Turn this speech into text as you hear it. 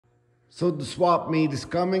So the swap meet is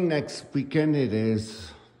coming next weekend. It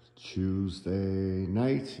is Tuesday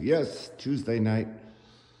night. Yes, Tuesday night.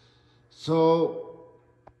 So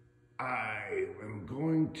I am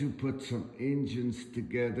going to put some engines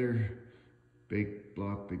together. Big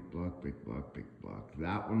block, big block, big block, big block.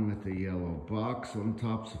 That one with the yellow box on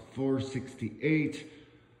top's a 468.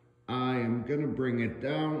 I am gonna bring it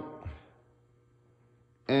down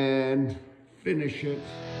and finish it.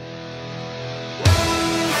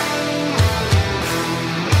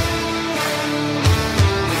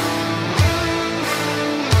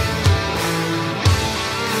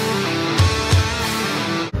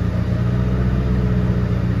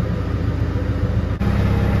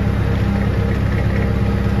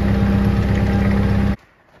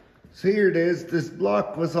 So here it is. This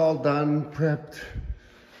block was all done, prepped,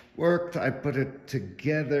 worked. I put it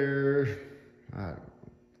together a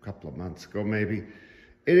couple of months ago, maybe.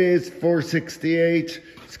 It is 468.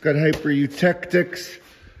 It's got hyper-eutectics.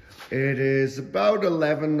 It is about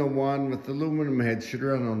 11:1 with aluminum head. Should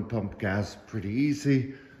run on pump gas pretty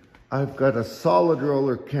easy. I've got a solid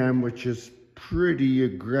roller cam, which is pretty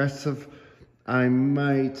aggressive. I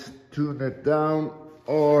might tune it down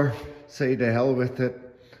or say to hell with it.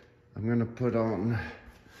 I'm gonna put on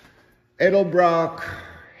edelbrock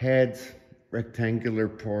heads, rectangular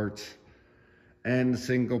ports, and a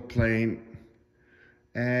single plane.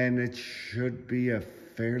 And it should be a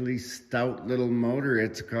fairly stout little motor.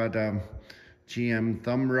 It's got GM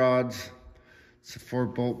thumb rods. It's a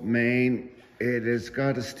 4-bolt main. It has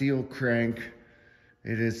got a steel crank.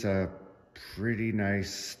 It is a pretty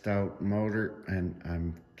nice stout motor, and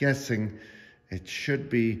I'm guessing it should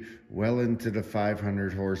be well into the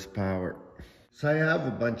 500 horsepower. So I have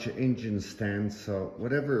a bunch of engine stands, so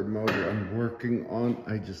whatever motor I'm working on,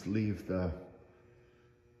 I just leave the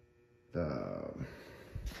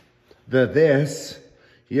this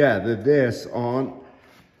on,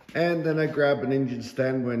 and then I grab an engine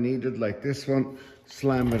stand when needed, like this one,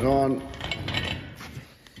 slam it on.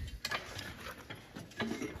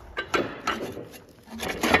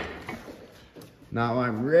 Now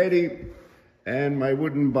I'm ready, and my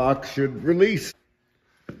wooden box should release.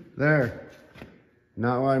 There.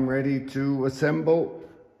 Now I'm ready to assemble.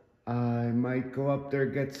 I might go up there,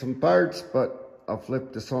 get some parts, but I'll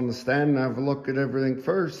flip this on the stand and have a look at everything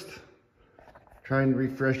first. Try and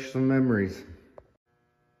refresh some memories.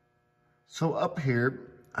 So up here,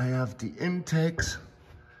 I have the intakes.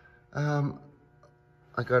 I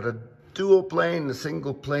got a dual plane, a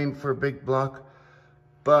single plane for a big block,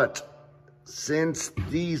 but since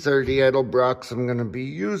these are the edelbrocks I'm gonna be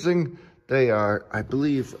using, they are, I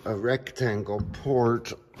believe, a rectangle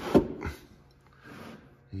port.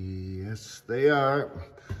 Yes, they are.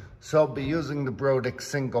 So I'll be using the Brodick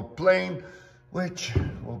single plane, which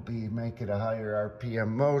will be make it a higher RPM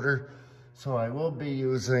motor. So I will be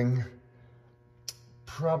using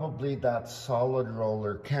probably that solid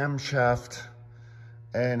roller camshaft,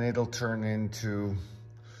 and it'll turn into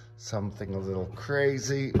something a little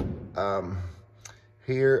crazy.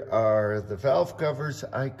 Here are the valve covers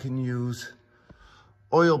I can use.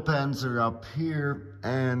 Oil pans are up here,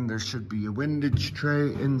 and there should be a windage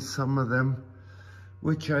tray in some of them,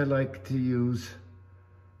 which I like to use.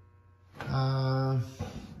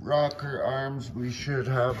 Rocker arms, we should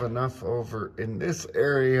have enough over in this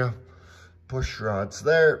area. Push rods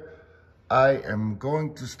there. I am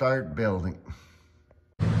going to start building.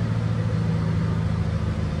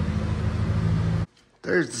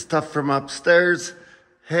 There's the stuff from upstairs.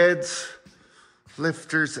 Heads,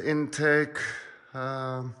 lifters, intake,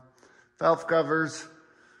 valve covers.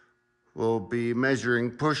 We'll be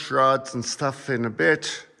measuring push rods and stuff in a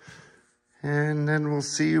bit, and then we'll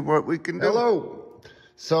see what we can do. Hello.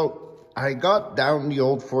 So I got down the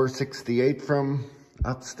old 468 from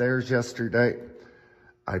upstairs yesterday.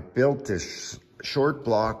 I built this short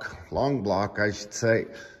block, long block, I should say,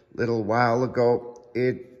 a little while ago.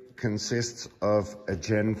 It consists of a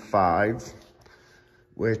Gen 5,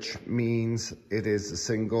 which means it is a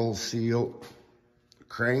single seal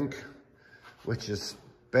crank, which is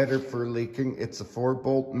better for leaking. It's a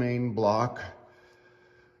 4-bolt main block.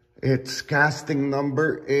 Its casting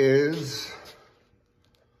number is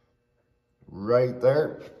right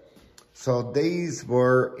there. So these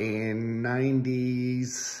were in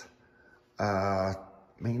 90s,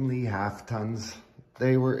 mainly half tons.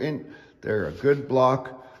 They're a good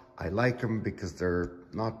block. I like them because they're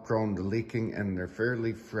not prone to leaking, and they're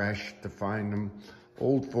fairly fresh to find them.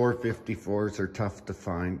 Old 454s are tough to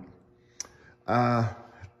find.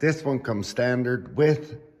 This one comes standard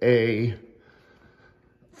with a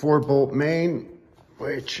 4-bolt main,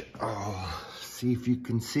 which, see if you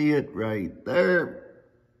can see it right there.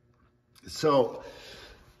 So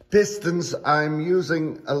pistons, I'm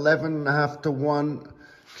using 11.5-to-1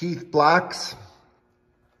 Keith Blacks,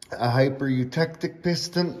 a hyper-eutectic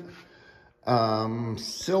piston.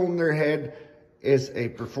 Cylinder head is a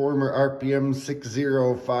Performer RPM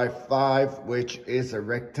 6055, which is a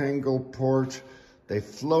rectangle port. They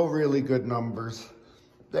flow really good numbers.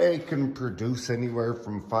 They can produce anywhere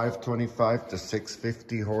from 525 to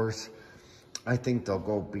 650 horse. I think they'll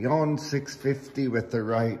go beyond 650 with the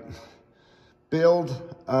right build.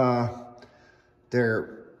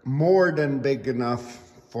 They're more than big enough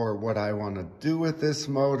for what I want to do with this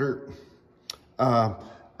motor. I'm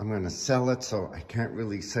going to sell it, so I can't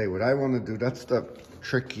really say what I want to do. That's the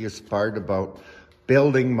trickiest part about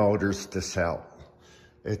building motors to sell.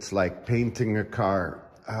 It's like painting a car.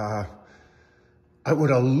 I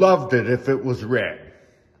would have loved it if it was red.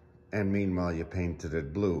 And meanwhile, you painted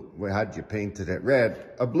it blue. Well, had you painted it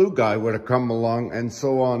red, a blue guy would have come along, and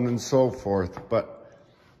so on and so forth. But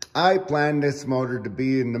I planned this motor to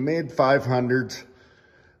be in the mid 500s,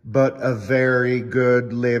 but a very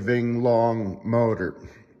good living long motor.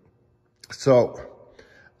 So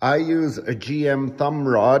I use a GM thumb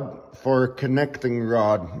rod for a connecting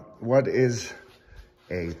rod. What is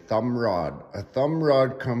a thumb rod? A thumb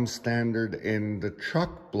rod comes standard in the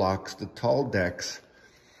truck blocks, the tall decks,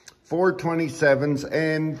 427s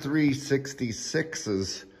and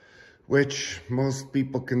 366s, which most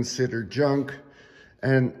people consider junk,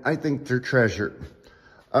 and I think they're treasure.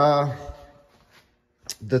 The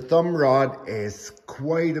thumb rod is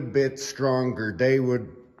quite a bit stronger. They would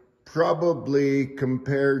probably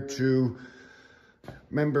compare to,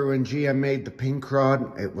 remember when GM made the pink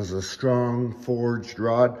rod? It was a strong forged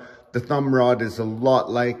rod. The thumb rod is a lot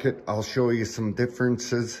like it. I'll show you some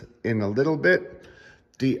differences in a little bit.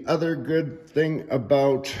 The other good thing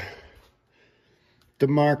about the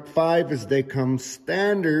Mark V is they come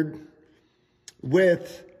standard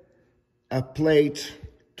with a plate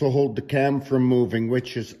to hold the cam from moving,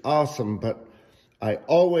 which is awesome. But I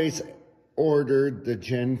always ordered the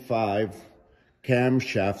Gen 5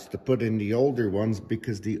 camshafts to put in the older ones,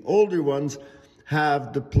 because the older ones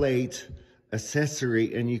have the plate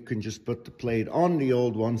accessory and you can just put the plate on the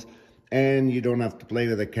old ones and you don't have to play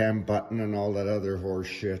with a cam button and all that other horse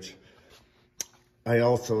shit. I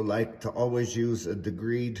also like to always use a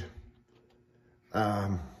degreed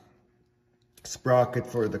sprocket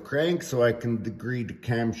for the crank so I can degree the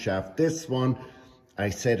camshaft. This one, I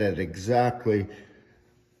set it exactly.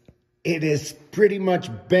 It is pretty much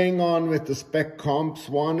bang on with the spec comps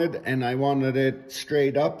wanted, and I wanted it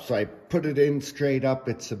straight up, so I put it in straight up.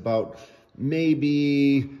 It's about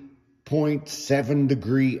maybe 0.7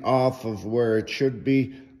 degree off of where it should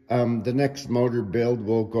be. The next motor build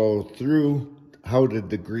will go through how to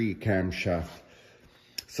degree camshaft.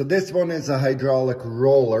 So this one is a hydraulic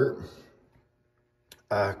roller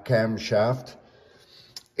camshaft.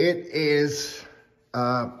 It is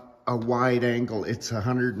a wide angle. It's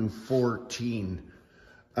 114.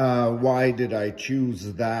 Why did I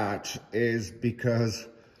choose that? Is because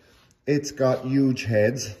it's got huge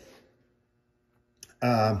heads.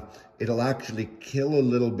 It'll actually kill a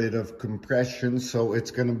little bit of compression, so it's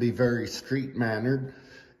going to be very street mannered.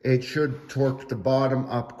 It should torque the bottom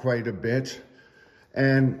up quite a bit.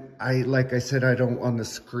 And like I said, I don't want to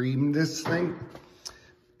scream this thing.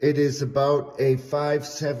 It is about a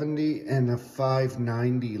 570 and a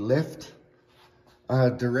 590 lift.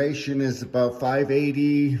 Duration is about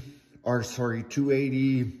 280,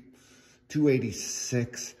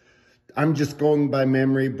 286. I'm just going by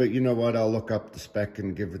memory, but you know what? I'll look up the spec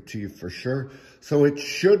and give it to you for sure. So it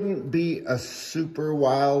shouldn't be a super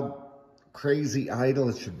wild, crazy idle.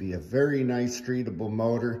 It should be a very nice streetable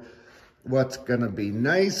motor. What's gonna be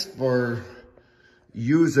nice for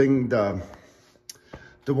using the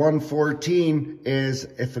 114 is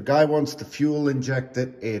if a guy wants to fuel inject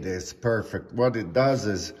it, it is perfect. What it does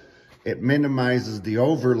is it minimizes the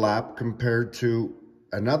overlap compared to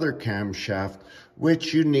another camshaft,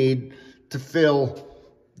 which you need to fill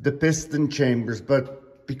the piston chambers.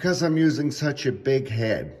 But because I'm using such a big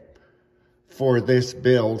head for this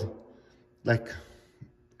build, like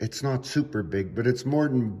it's not super big, but it's more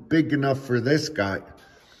than big enough for this guy.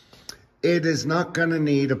 It is not going to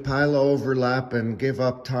need a pile of overlap and give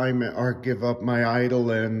up time or give up my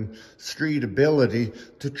idle and street ability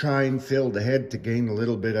to try and fill the head to gain a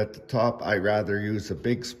little bit at the top. I rather use a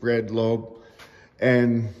big spread lobe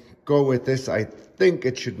and go with this. I think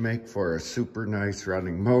it should make for a super nice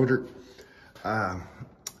running motor.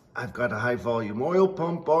 I've got a high volume oil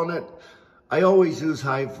pump on it. I always use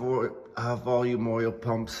high volume oil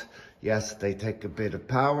pumps. Yes, they take a bit of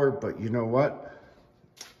power, but you know what?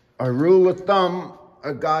 A rule of thumb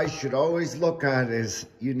a guy should always look at is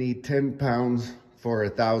you need 10 pounds for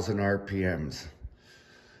 1,000 RPMs.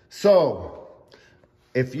 So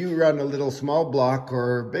if you run a little small block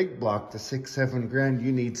or a big block to 6-7 grand,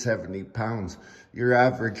 you need 70 pounds. Your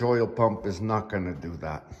average oil pump is not going to do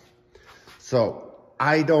that. So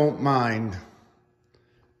I don't mind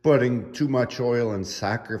putting too much oil and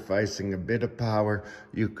sacrificing a bit of power.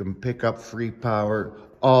 You can pick up free power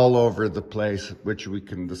all over the place, which we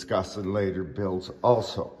can discuss in later builds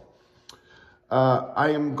also. I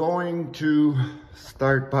am going to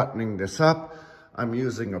start buttoning this up. I'm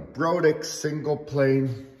using a Brodix single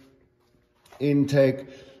plane intake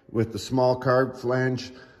with the small carb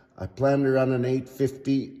flange. I plan to run an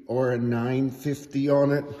 850 or a 950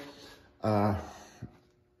 on it.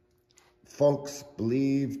 Folks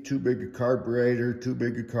believe too big a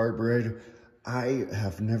carburetor. I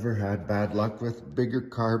have never had bad luck with bigger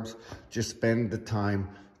carbs. Just spend the time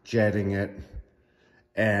jetting it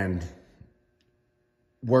and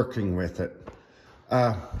working with it.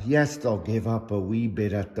 Yes, they'll give up a wee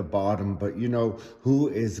bit at the bottom, but you know, who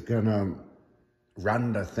is gonna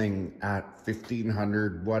run the thing at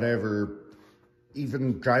 1,500, whatever?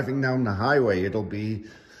 Even driving down the highway, it'll be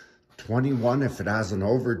 21 if it has an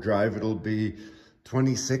overdrive. It'll be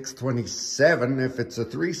 26, 27 if it's a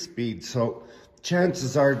 3-speed. So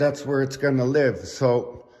chances are that's where it's gonna live.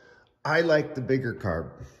 So I like the bigger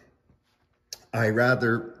carb. I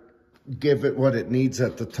rather give it what it needs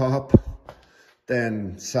at the top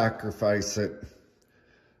than sacrifice it,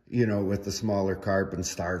 you know, with the smaller carb and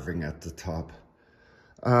starving at the top.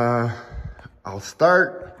 I'll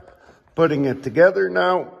start putting it together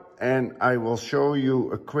now, and I will show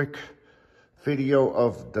you a quick video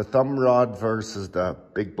of the thumb rod versus the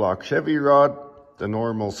big block Chevy rod, the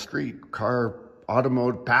normal street car,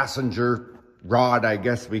 automotive passenger rod, I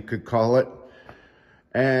guess we could call it.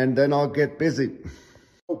 And then I'll get busy.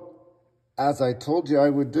 As I told you I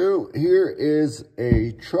would do, here is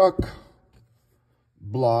a truck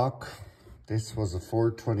block. This was a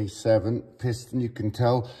 427 piston. You can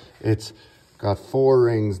tell it's got 4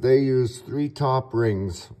 rings. They use 3 top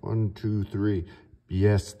rings. 1, 2, 3.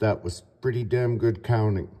 Yes, that was pretty damn good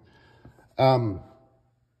counting. The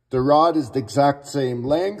rod is the exact same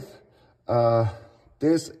length.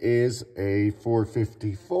 This is a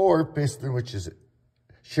 454 piston, which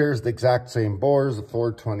shares the exact same bore as a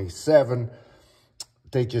 427.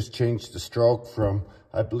 They just changed the stroke from,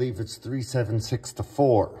 I believe it's 376 to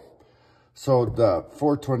 4. So the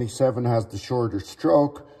 427 has the shorter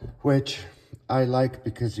stroke, which I like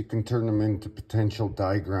because you can turn them into potential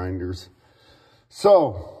die grinders.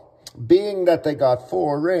 So being that they got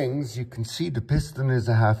 4 rings, you can see the piston is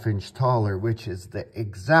a 1/2 inch taller, which is the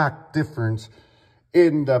exact difference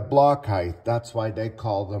in the block height. That's why they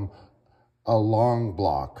call them a long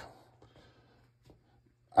block.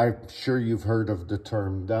 I'm sure you've heard of the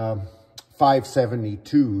term. The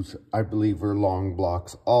 572s, I believe, are long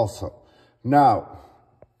blocks also. Now,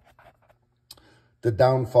 the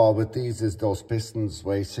downfall with these is those pistons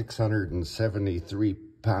weigh 673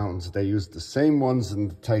 pounds. They used the same ones in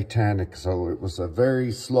the Titanic, so it was a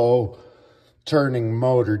very slow turning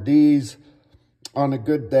motor. These, on a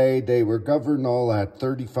good day, they were governal at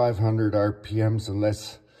 3,500 RPMs,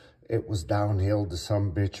 unless it was downhill to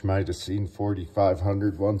some bitch might have seen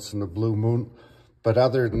 4,500 once in a blue moon. But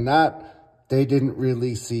other than that, they didn't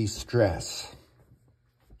really see stress.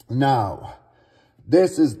 Now,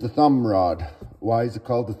 this is the thumb rod. Why is it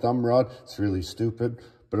called the thumb rod? It's really stupid,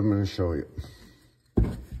 but I'm going to show you.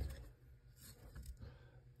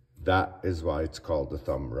 That is why it's called the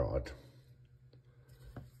thumb rod.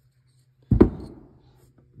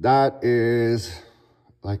 That is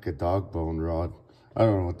like a dog bone rod. I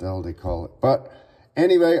don't know what the hell they call it. But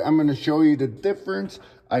anyway, I'm going to show you the difference.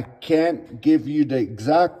 I can't give you the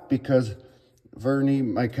exact because Vernie,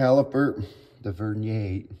 my caliper, the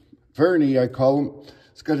Vernie, I call him,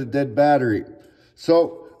 it's got a dead battery.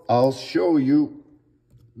 So I'll show you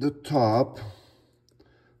the top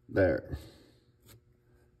there.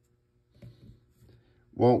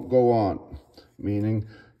 Won't go on, meaning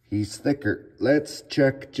he's thicker. Let's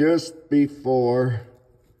check just before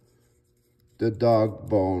the dog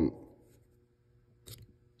bone.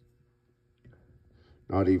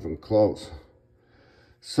 Not even close.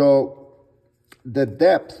 So the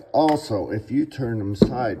depth also, if you turn them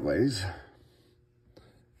sideways,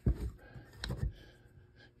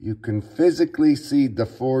 you can physically see the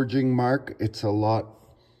forging mark. It's a lot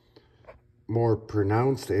more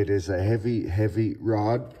pronounced. It is a heavy, heavy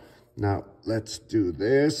rod. Now let's do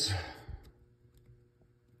this.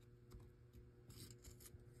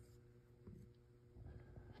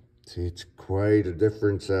 See, it's quite a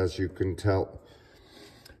difference, as you can tell.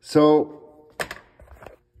 So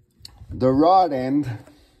the rod end,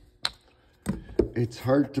 it's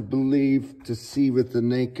hard to believe to see with the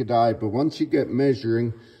naked eye, but once you get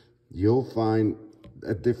measuring, you'll find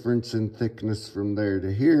a difference in thickness from there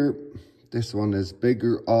to here. This one is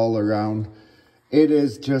bigger all around. It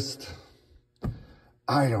is just,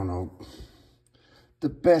 I don't know, the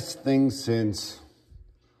best thing since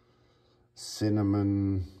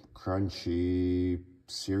cinnamon crunchy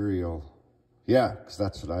cereal. Yeah, because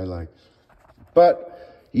that's what I like.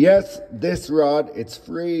 But yes, this rod, it's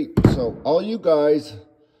free. So all you guys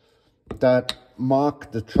that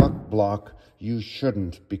mock the truck block, you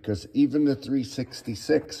shouldn't, because even the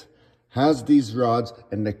 366 has these rods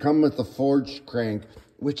and they come with a forged crank,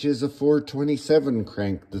 which is a 427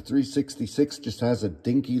 crank. The 366 just has a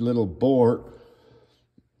dinky little bore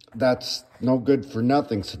that's no good for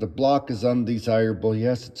nothing. So the block is undesirable.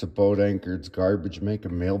 Yes, it's a boat anchor, it's garbage. Make a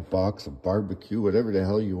mailbox, a barbecue, whatever the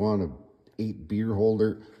hell you want, a 8 beer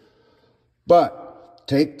holder. But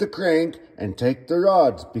take the crank and take the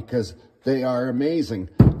rods because they are amazing.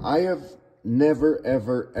 I have never,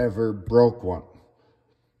 ever, ever broke one.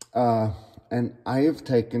 And I have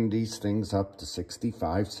taken these things up to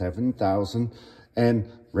 65, 7,000 and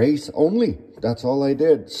race only. That's all I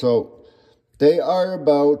did. So they are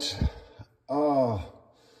about,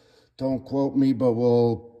 don't quote me, but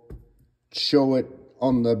we'll show it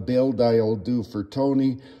on the build I'll do for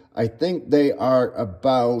Tony. I think they are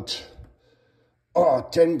about,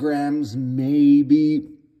 10 grams, maybe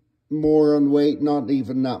more on weight, not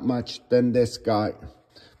even that much than this guy.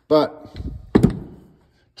 But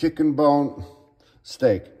chicken bone,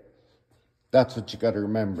 steak. That's what you got to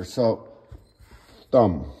remember. So,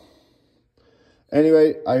 thumb.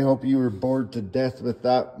 Anyway, I hope you were bored to death with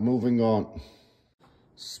that. Moving on.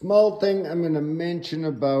 Small thing I'm going to mention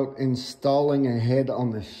about installing a head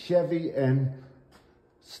on the Chevy, and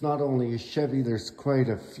it's not only a Chevy, there's quite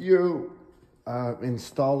a few.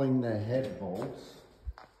 Installing the head bolts.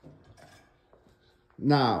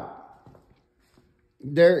 Now,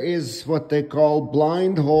 there is what they call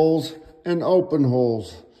blind holes and open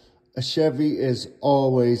holes. A Chevy is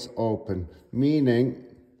always open, meaning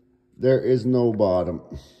there is no bottom.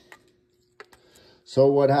 So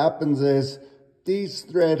what happens is these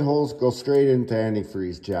thread holes go straight into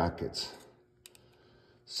antifreeze jackets.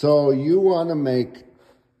 So you want to make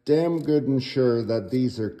damn good and sure that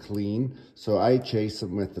these are clean. So I chase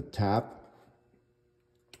them with the tap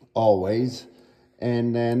always,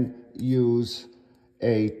 and then use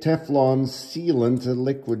a Teflon sealant, a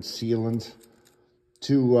liquid sealant,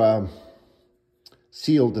 to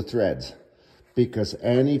seal the threads, because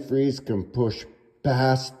antifreeze can push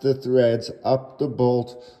past the threads, up the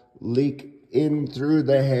bolt, leak in through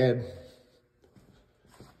the head,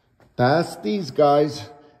 past these guys,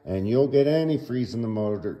 and you'll get antifreeze in the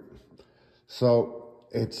motor. So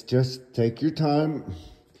it's just take your time,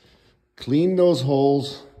 clean those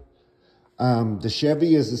holes. The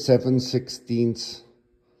Chevy is a 7/16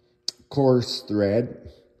 coarse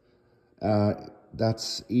thread.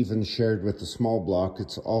 That's even shared with the small block.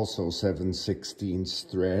 It's also 7/16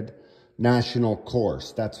 thread. National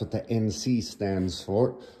coarse, that's what the NC stands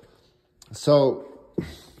for. So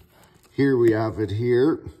here we have it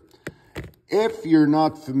here. If you're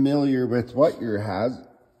not familiar with what yours has,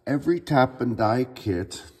 every tap and die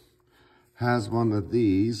kit has one of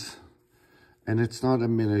these, and it's not a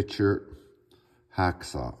miniature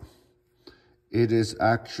hacksaw. It is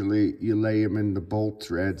actually, you lay them in the bolt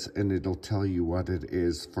threads and it'll tell you what it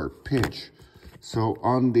is for pitch. So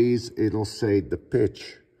on these, it'll say the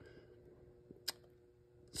pitch.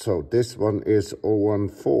 So this one is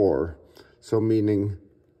 014, so meaning,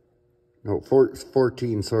 no,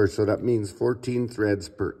 14, sorry, so that means 14 threads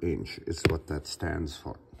per inch is what that stands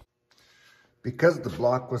for. Because the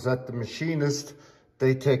block was at the machinist,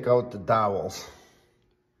 they take out the dowels.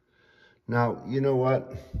 Now, you know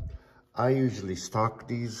what? I usually stock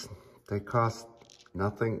these. They cost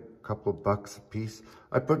nothing, a couple bucks a piece.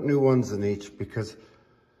 I put new ones in each because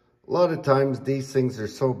a lot of times these things are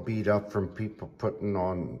so beat up from people putting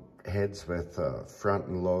on heads with front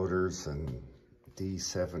end loaders and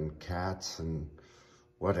D7 cats and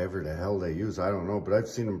whatever the hell they use. I don't know, but I've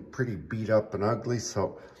seen them pretty beat up and ugly.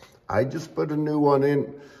 So I just put a new one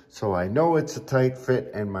in so I know it's a tight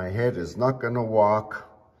fit and my head is not going to walk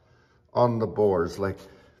on the bores. Like,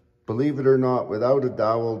 believe it or not, without a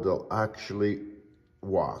dowel, they'll actually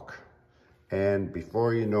walk. And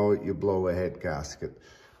before you know it, you blow a head gasket.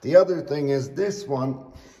 The other thing is this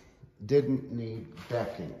one didn't need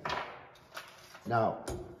decking. Now,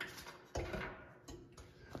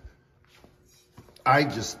 I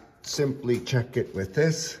just simply check it with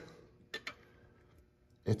this.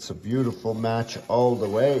 It's a beautiful match all the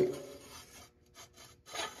way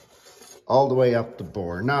up the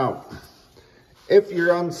bore. Now, if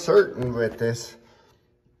you're uncertain with this,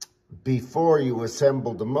 before you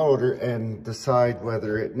assemble the motor and decide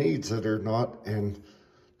whether it needs it or not, and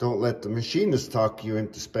don't let the machinist talk you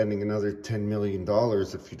into spending another $10 million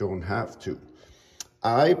if you don't have to.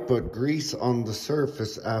 I put grease on the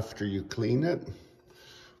surface after you clean it.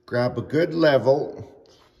 Grab a good level,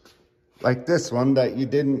 like this one that you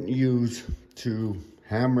didn't use to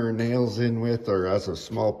hammer nails in with, or as a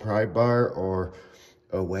small pry bar or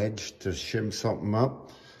a wedge to shim something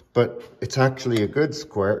up, but it's actually a good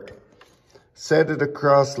square. Set it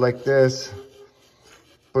across like this,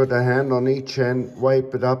 put a hand on each end,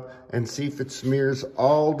 wipe it up, and see if it smears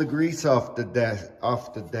all the grease off the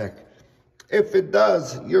deck. If it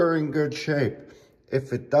does, you're in good shape.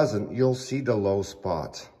 If it doesn't, you'll see the low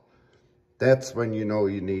spots. That's when you know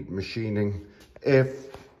you need machining, if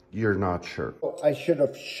you're not sure. I should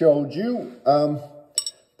have showed you.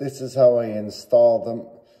 This is how I install them.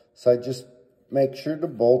 So I just make sure the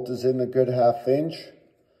bolt is in a good 1/2 inch.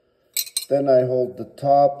 Then I hold the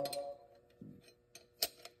top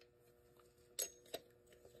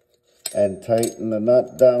and tighten the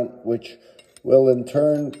nut down, which will in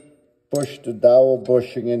turn push the dowel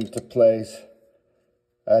bushing into place,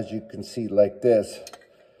 as you can see, like this.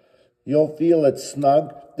 You'll feel it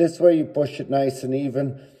snug. This way you push it nice and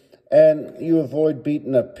even, and you avoid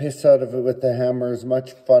beating the piss out of it with the hammer, as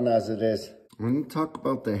much fun as it is. I'm going to talk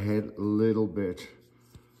about the head a little bit.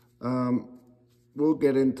 We'll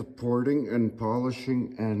get into porting and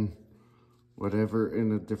polishing and whatever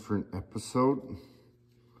in a different episode.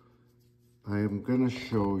 I am going to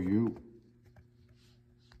show you,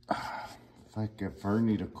 if I get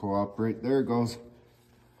Fernie to cooperate, there it goes.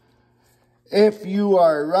 If you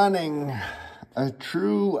are running a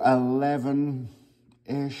true 11-ish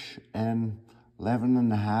and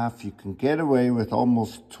 11.5, you can get away with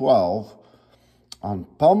almost 12. On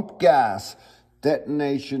pump gas,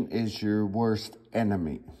 detonation is your worst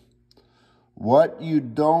enemy. What you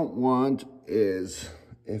don't want is,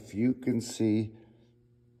 if you can see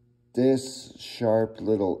this sharp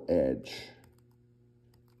little edge,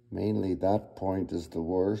 mainly that point is the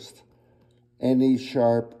worst. Any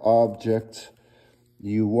sharp objects,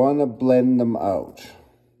 you want to blend them out.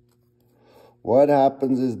 What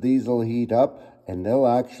happens is these will heat up and they'll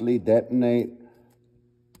actually detonate.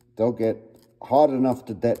 They'll get hot enough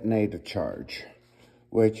to detonate a charge,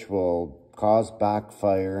 which will cause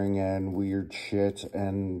backfiring and weird shit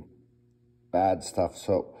and bad stuff.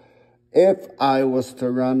 So if I was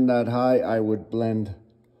to run that high, I would blend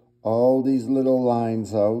all these little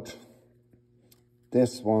lines out.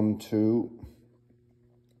 This one too.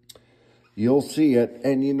 You'll see it,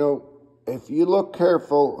 and you know, if you look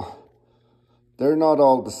careful, they're not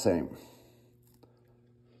all the same.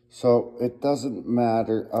 So it doesn't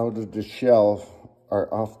matter out of the shelf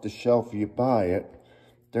or off the shelf you buy it,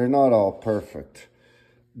 they're not all perfect.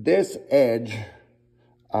 This edge,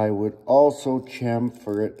 I would also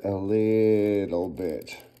chamfer it a little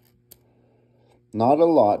bit. Not a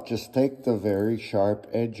lot, just take the very sharp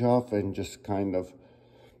edge off and just kind of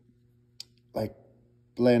like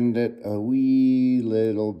blend it a wee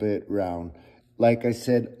little bit round. Like I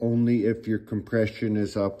said, only if your compression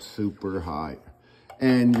is up super high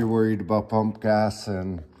and you're worried about pump gas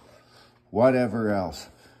and whatever else.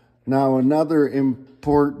 Now, another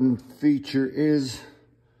important feature is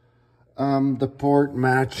the port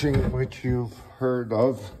matching, which you've heard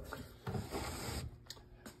of,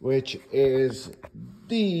 which is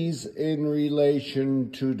these in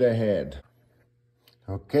relation to the head.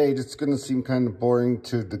 Okay, it's going to seem kind of boring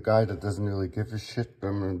to the guy that doesn't really give a shit, but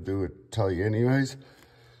I'm going to tell you anyways.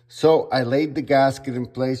 So I laid the gasket in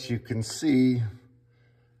place. You can see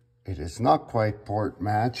it is not quite port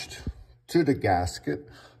matched to the gasket,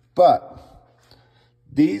 but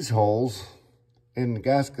these holes in the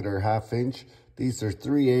gasket are 1/2 inch. These are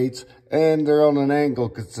 3/8, and they're on an angle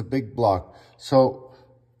because it's a big block. So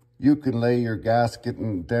you can lay your gasket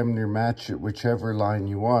and damn near match it whichever line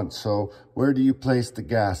you want. So where do you place the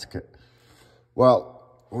gasket?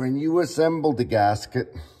 Well, when you assemble the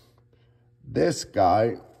gasket, this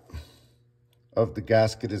guy of the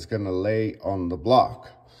gasket is going to lay on the block.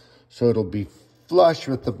 So it'll be flush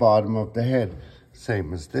with the bottom of the head,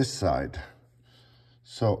 same as this side.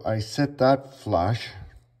 So I set that flush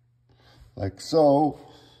like so,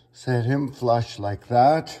 set him flush like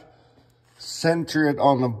that. Center it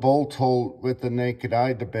on a bolt hole with the naked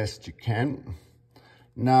eye the best you can.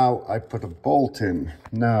 Now I put a bolt in.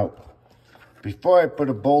 Now, before I put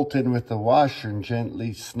a bolt in with the washer and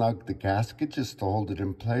gently snug the gasket just to hold it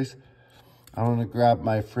in place, I'm going to grab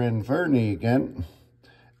my friend Vernie again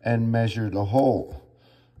and measure the hole.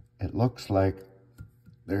 It looks like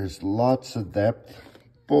there's lots of depth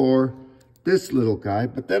for this little guy,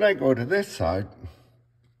 but then I go to this side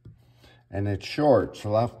and it's short,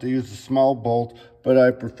 so I'll have to use a small bolt, but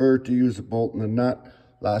I prefer to use a bolt and a nut.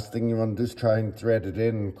 Last thing you want to do is try and thread it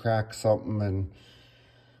in and crack something, and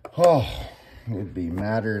oh, it'd be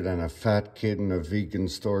madder than a fat kid in a vegan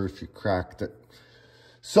store if you cracked it.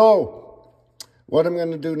 So what I'm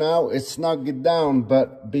going to do now is snug it down,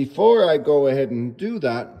 but before I go ahead and do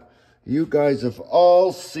that, you guys have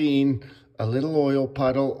all seen a little oil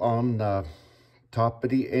puddle on the top of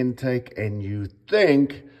the intake, and you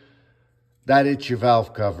think that it's your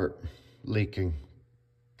valve cover leaking.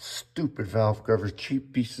 Stupid valve covers,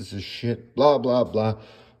 cheap pieces of shit, blah, blah, blah.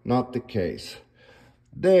 Not the case.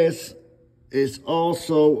 This is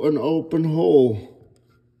also an open hole.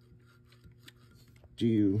 Do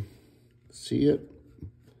you see it?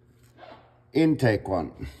 Intake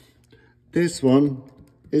one. This one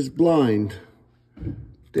is blind.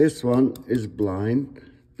 This one is blind.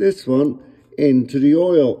 This one into the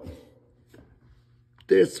oil.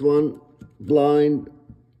 This one blind,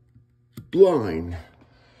 blind.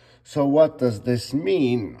 So what does this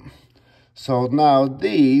mean? So now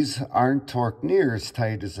these aren't torqued near as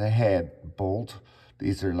tight as a head bolt.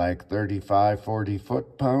 These are like 35, 40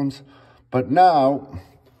 foot-pounds. But now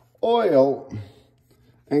oil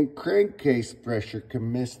and crankcase pressure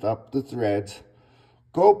can mist up the threads,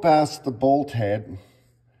 go past the bolt head,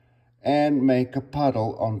 and make a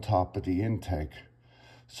puddle on top of the intake.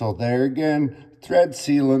 So there again, thread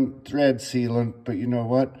sealant, but you know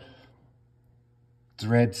what?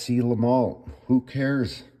 Thread seal them all. Who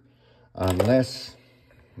cares? Unless,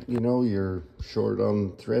 you know, you're short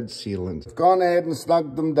on thread sealant. I've gone ahead and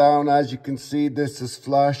snugged them down. As you can see, this is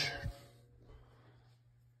flush.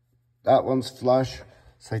 That one's flush.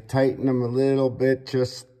 So I tighten them a little bit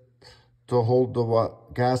just to hold the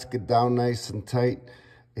gasket down nice and tight.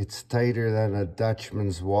 It's tighter than a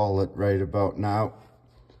Dutchman's wallet right about now.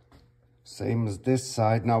 Same as this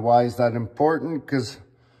side. Now, why is that important? Because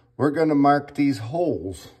we're going to mark these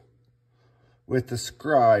holes with the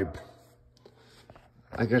scribe.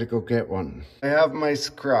 I got to go get one. I have my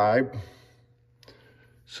scribe.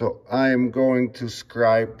 So I am going to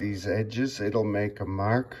scribe these edges. It'll make a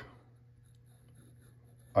mark.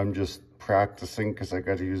 I'm just practicing because I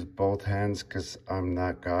got to use both hands because I'm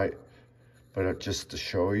that guy. But just to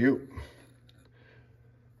show you.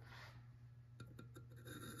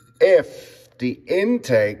 If the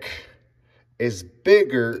intake is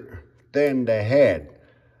bigger than the head,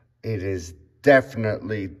 it is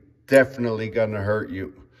definitely gonna hurt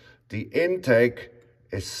you. The intake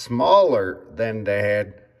is smaller than the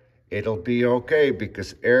head, it'll be okay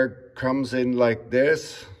because air comes in like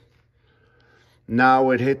this.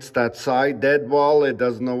 Now it hits that side dead wall, it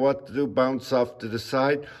doesn't know what to do, bounce off to the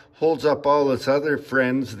side, holds up all its other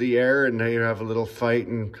friends, the air, and they have a little fight,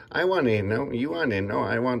 and I want in, no, you want in, no,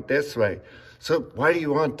 I want this way. So why do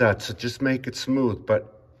you want that? So just make it smooth.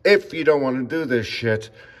 But if you don't want to do this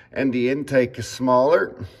shit and the intake is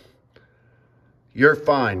smaller, you're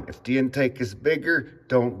fine. If the intake is bigger,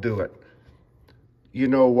 don't do it. You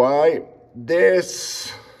know why?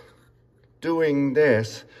 Doing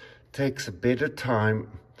this takes a bit of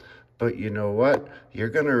time, but you know what? You're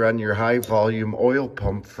gonna run your high volume oil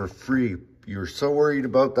pump for free. You're so worried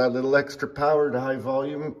about that little extra power the high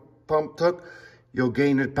volume pump took, you'll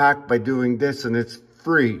gain it back by doing this, and it's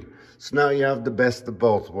free. So now you have the best of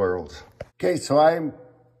both worlds. Okay, so I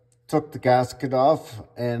took the gasket off,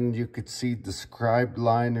 and you could see the scribed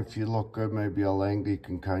line. If you look good, maybe I'll angle, you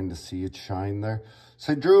can kind of see it shine there.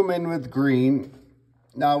 So I drew them in with green.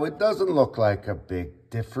 Now, it doesn't look like a big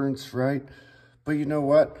difference, right? But you know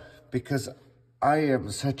what? Because I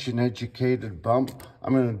am such an educated bump,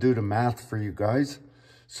 I'm going to do the math for you guys.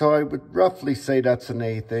 So I would roughly say that's an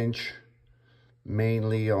 1/8 inch,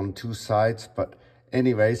 mainly on two sides. But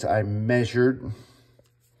anyways, I measured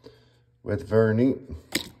with Vernie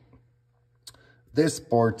this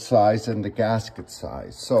board size and the gasket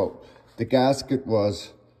size. So the gasket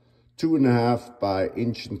was 2.5 by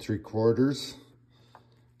 1 3/4.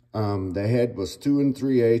 The head was 2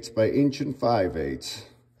 3/8 by 1 5/8.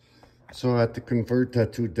 So I had to convert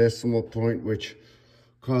that to a decimal point, which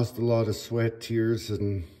caused a lot of sweat, tears,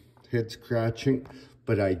 and head scratching,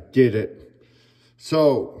 but I did it.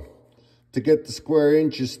 So to get the square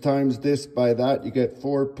inches times this by that, you get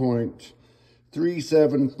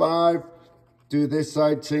 4.375. Do this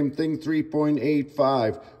side, same thing,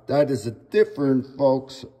 3.85. That is a difference,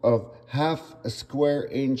 folks, of 1/2 a square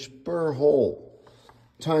inch per hole.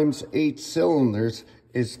 Times 8 cylinders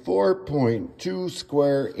is 4.2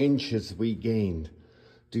 square inches we gained.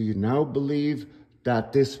 Do you now believe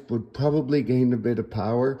that this would probably gain a bit of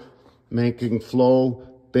power, making flow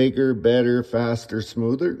bigger, better, faster,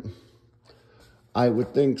 smoother? I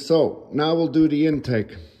would think so. Now we'll do the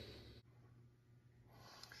intake.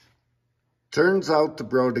 Turns out the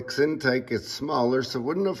Brodix intake is smaller, so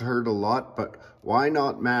wouldn't have hurt a lot, but why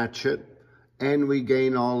not match it? And we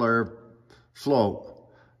gain all our flow.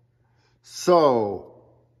 So,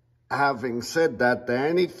 having said that, the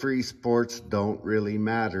antifreeze ports don't really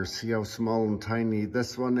matter. See how small and tiny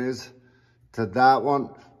this one is? To that one,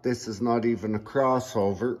 this is not even a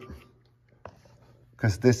crossover,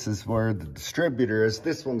 because this is where the distributor is.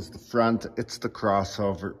 This one's the front, it's the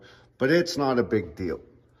crossover, but it's not a big deal.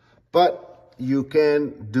 But you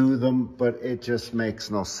can do them, but it just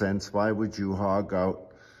makes no sense. Why would you hog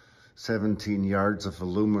out 17 yards of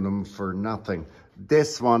aluminum for nothing?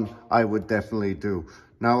 This one I would definitely do.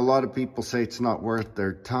 Now, a lot of people say it's not worth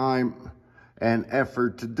their time and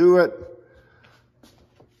effort to do it.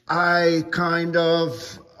 I kind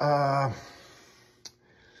of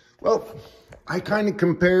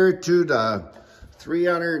compare it to the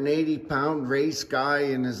 380-pound race guy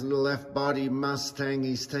in his little F-body Mustang.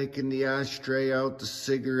 He's taking the ashtray out, the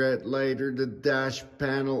cigarette lighter, the dash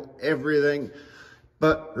panel, everything,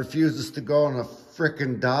 but refuses to go on a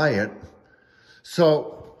frickin' diet.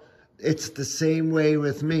 So it's the same way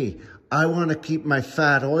with me. I want to keep my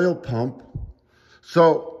fat oil pump,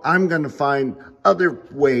 so I'm going to find other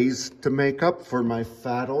ways to make up for my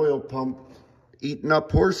fat oil pump eating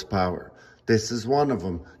up horsepower. This is one of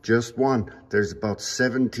them, just one. There's about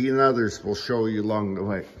 17 others we'll show you along the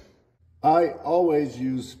way. I always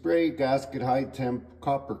use spray gasket high temp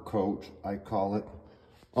copper coat, I call it,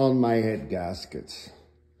 on my head gaskets.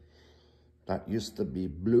 That used to be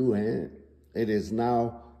blue, eh? It is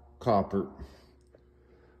now copper.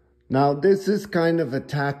 Now this is kind of a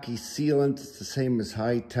tacky sealant. It's the same as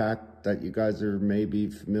high tack that you guys are maybe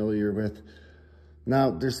familiar with. Now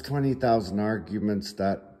there's 20,000 arguments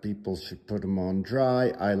that people should put them on dry.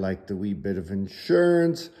 I like the wee bit of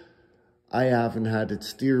insurance. I haven't had it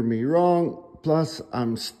steer me wrong. Plus,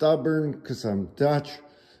 I'm stubborn because I'm Dutch.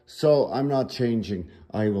 So I'm not changing.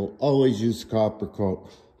 I will always use copper coat.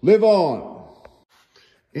 Live on.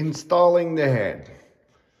 Installing the head.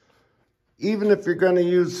 Even if you're going to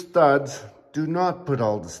use studs, do not put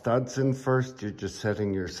all the studs in first. You're just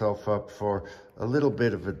setting yourself up for a little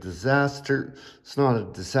bit of a disaster. It's not a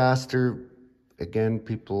disaster. Again,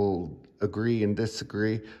 people agree and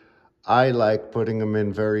disagree. I like putting them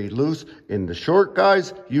in very loose. In the short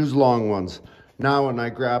guys, use long ones. Now when I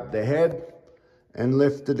grab the head and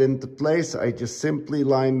lift it into place, I just simply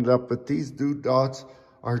line it up with these dots,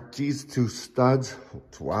 or these two studs.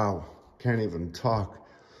 Wow, can't even talk.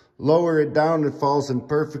 Lower it down, it falls in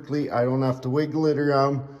perfectly. I don't have to wiggle it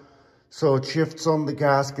around. So it shifts on the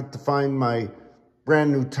gasket to find my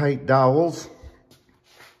brand new tight dowels.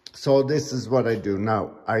 So this is what I do.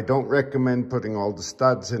 Now, I don't recommend putting all the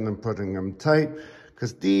studs in and putting them tight,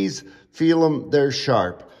 because these, feel them, they're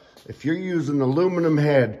sharp. If you're using aluminum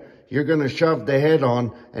head, you're gonna shove the head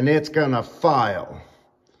on and it's gonna file.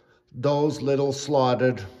 Those little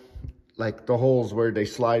slotted, like the holes where they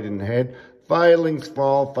slide in the head, filings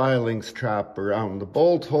fall, filings trap around the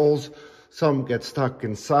bolt holes. Some get stuck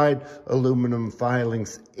inside. Aluminum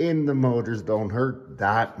filings in the motors don't hurt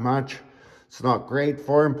that much. It's not great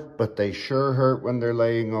for them, but they sure hurt when they're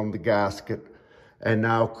laying on the gasket and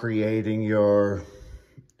now creating your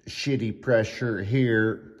shitty pressure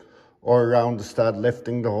here or around the stud,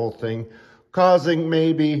 lifting the whole thing, causing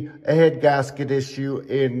maybe a head gasket issue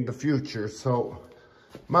in the future. So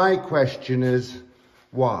my question is,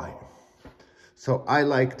 why? So I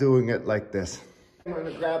like doing it like this. I'm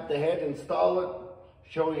gonna grab the head, install it,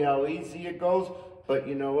 show you how easy it goes, but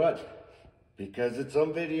you know what? Because it's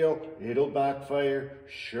on video, it'll backfire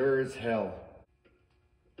sure as hell.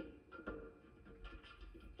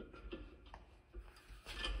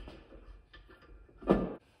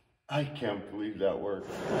 I can't believe that worked.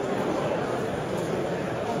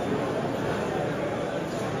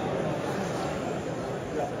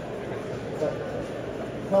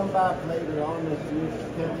 Come back later on if you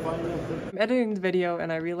can't find anything. I'm editing the video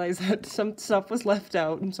and I realized that some stuff was left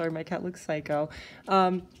out. I'm sorry, my cat looks psycho.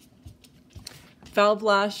 Valve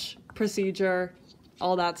lash procedure,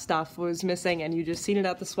 all that stuff was missing, and you just seen it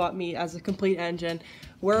at the swap meet as a complete engine.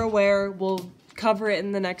 We're aware, we'll cover it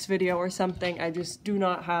in the next video or something. I just do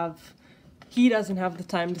not have, he doesn't have the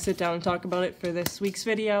time to sit down and talk about it for this week's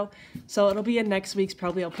video. So it'll be in next week's,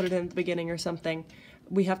 probably I'll put it in at the beginning or something.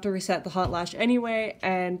 We have to reset the hot lash anyway,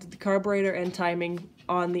 and the carburetor and timing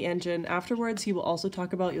on the engine afterwards. He will also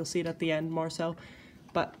talk about, you'll see it at the end more so,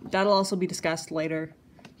 but that'll also be discussed later.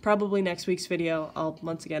 Probably next week's video, I'll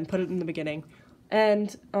once again put it in the beginning.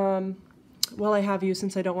 And while I have you,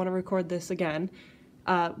 since I don't want to record this again,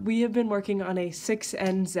 we have been working on a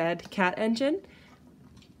 6NZ cat engine.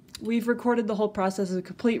 We've recorded the whole process as a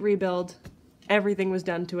complete rebuild. Everything was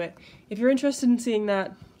done to it. If you're interested in seeing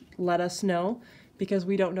that, let us know, because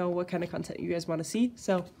we don't know what kind of content you guys want to see.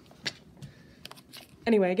 So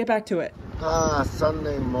anyway, get back to it.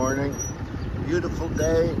 Sunday morning, beautiful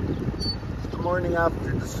day. It's the morning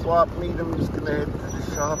after the swap meet. I'm just gonna head to the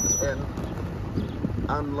shop and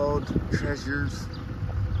unload treasures.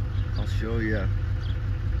 I'll show you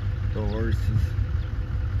the horses.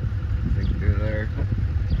 I think they're there.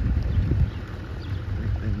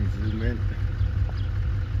 Let me zoom in.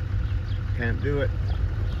 Can't do it.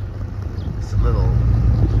 There's a little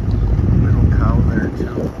cow there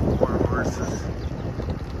too. More horses.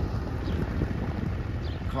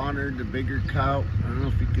 Connor, the bigger cow. I don't know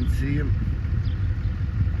if you can see him.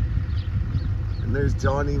 And there's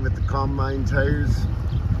Johnny with the combine tires.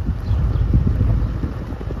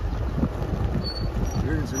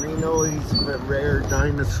 Here's Reno. He's a rare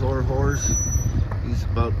dinosaur horse. He's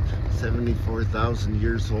about 74,000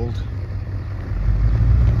 years old.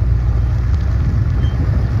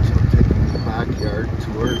 So taking the backyard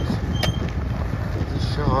tours to the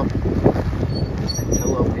shop.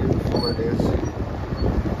 Tell how beautiful it is.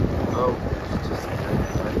 Oh, it's just kind of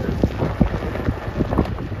weather.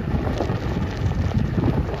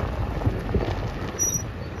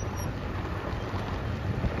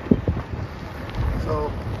 So,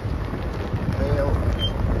 bale.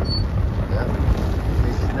 Yeah, in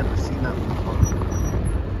case you've never seen that before.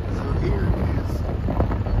 So here is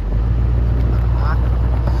the back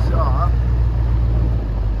shop,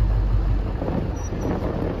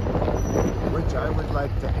 which I would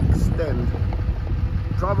like to extend.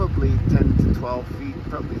 Probably 10 to 12 feet,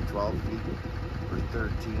 probably 12 feet or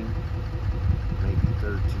 13, maybe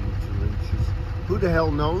 13, 2 inches. Who the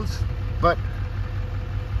hell knows? But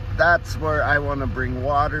that's where I want to bring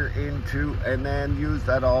water into and then use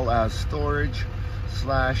that all as storage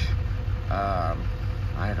slash, I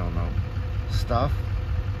don't know, stuff.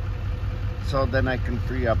 So then I can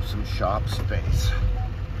free up some shop space.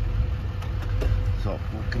 So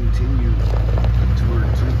we'll continue the tour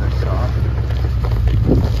to the shop.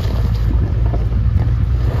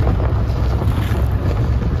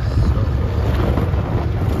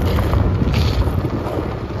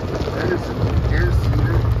 There's an air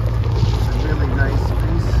seeder. It's a really nice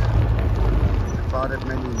piece. I bought it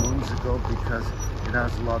many moons ago because it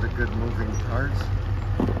has a lot of good moving parts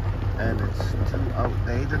and it's too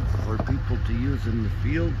outdated for people to use in the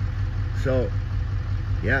field. So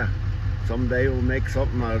yeah, someday we'll make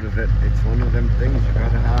something out of it. It's one of them things you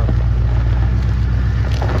gotta have.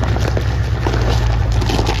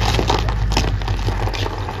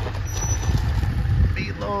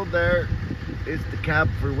 Below there is the cab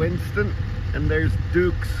for Winston, and there's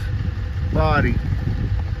Duke's body.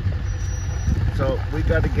 So we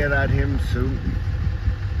got to get at him soon,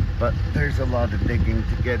 but there's a lot of digging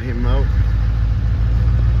to get him out.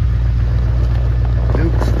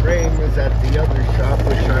 Duke's frame is at the other shop,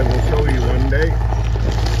 which I will show you one day,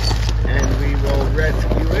 and we will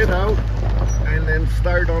rescue it out and then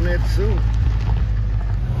start on it soon.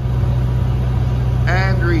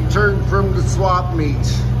 And return from the swap meet.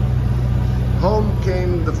 Home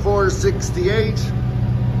came the 468,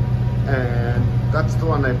 and that's the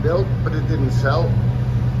one I built, but it didn't sell.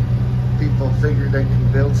 People figured I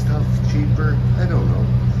can build stuff cheaper. I don't know.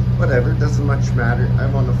 Whatever, doesn't much matter. I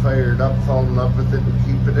want to fire it up, fall in love with it, and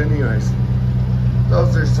keep it anyways.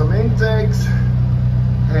 Those are some intakes,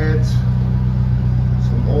 heads,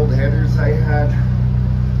 some old headers I had.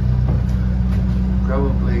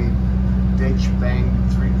 Probably ditch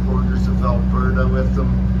banged 3/4 of Alberta with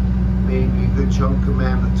them. Maybe a good chunk of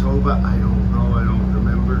Manitoba. I don't know, I don't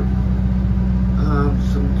remember.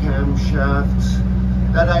 Some camshafts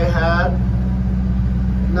that I had.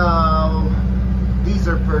 Now, these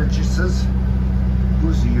are purchases.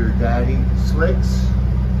 Who's your daddy? Slicks.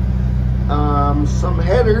 Some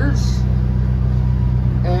headers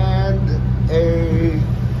and a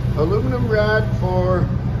aluminum rad for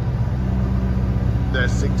the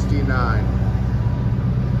 69.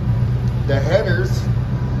 The headers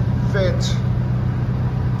fit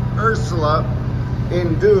Ursula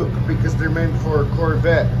in Duke because they're meant for a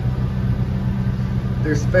Corvette.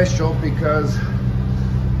 They're special because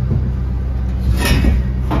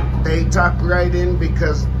they tuck right in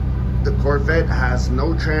because the Corvette has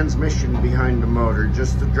no transmission behind the motor,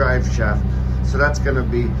 just the drive shaft. So that's gonna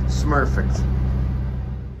be smurfect.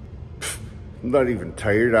 I'm not even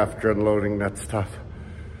tired after unloading that stuff.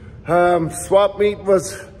 Swap meet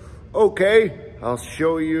was okay. I'll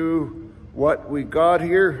show you what we got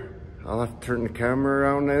here. I'll have to turn the camera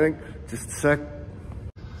around, I think. Just a sec.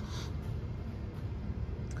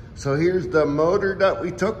 So here's the motor that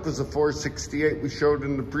we took. It was a 468 we showed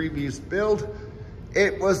in the previous build.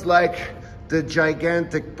 It was like the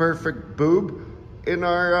gigantic perfect boob in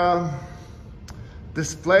our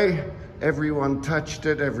display. Everyone touched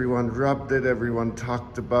it, everyone rubbed it, everyone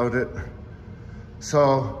talked about it.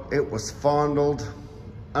 So it was fondled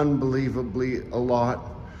unbelievably a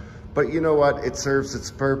lot. But you know what? It serves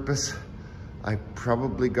its purpose. I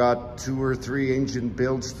probably got 2 or 3 engine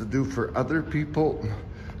builds to do for other people,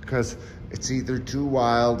 because it's either too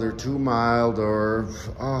wild or too mild, or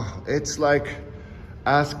it's like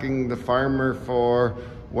asking the farmer for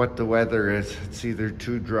what the weather is. It's either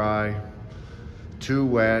too dry, too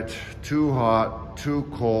wet, too hot, too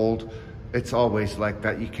cold. It's always like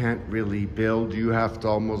that. You can't really build. You have to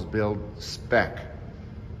almost build spec.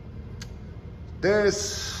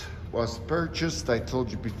 This was purchased, I told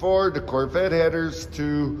you before, the Corvette headers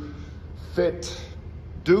to fit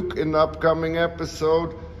Duke in the upcoming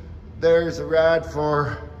episode. There's a rad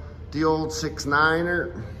for the old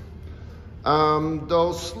 6.9er.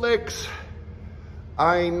 Those slicks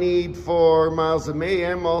I need for miles of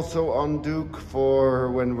mayhem, also on Duke for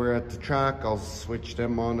when we're at the track. I'll switch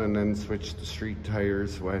them on and then switch the street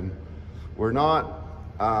tires when we're not.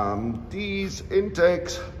 These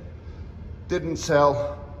intakes didn't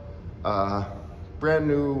sell. Brand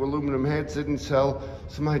new aluminum heads didn't sell.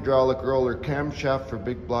 Some hydraulic roller camshaft for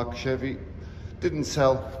big block Chevy didn't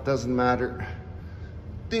sell, doesn't matter.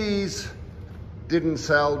 These didn't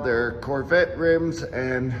sell. They're Corvette rims,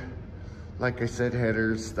 and like I said,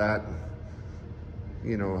 headers that,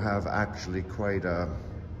 you know, have actually quite a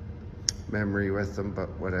memory with them, but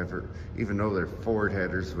whatever. Even though they're Ford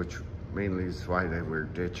headers, which mainly is why they were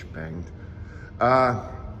ditch banged.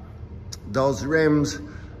 Those rims,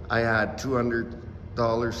 I had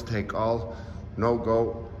 $200 take all, no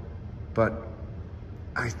go, but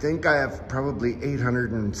I think I have probably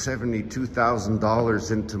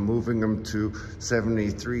 $872,000 into moving them to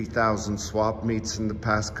 73,000 swap meets in the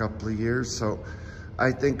past couple of years. So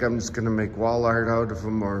I think I'm just gonna make wall art out of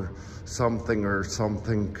them or something,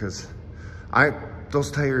 because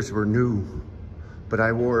those tires were new, but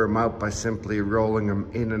I wore them out by simply rolling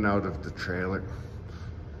them in and out of the trailer.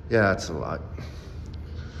 Yeah, that's a lot.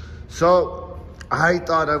 So I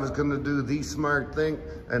thought I was gonna do the smart thing,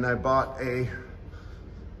 and I bought a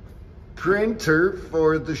printer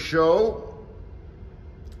for the show.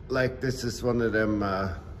 Like, this is one of them,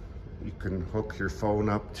 you can hook your phone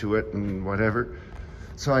up to it and whatever.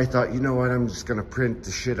 So I thought, you know what, I'm just gonna print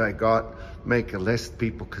the shit I got, make a list,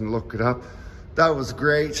 people can look it up. That was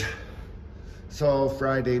great. So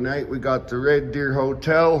Friday night we got the Red Deer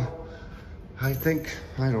Hotel, I think,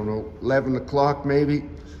 I don't know, 11 o'clock maybe.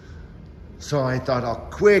 So I thought I'll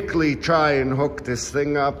quickly try and hook this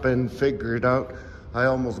thing up and figure it out. I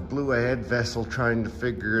almost blew a head vessel trying to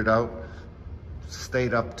figure it out.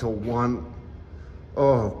 Stayed up till 1.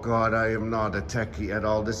 Oh God, I am not a techie at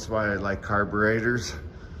all. This is why I like carburetors.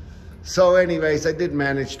 So anyways, I did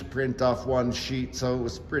manage to print off 1 sheet, so it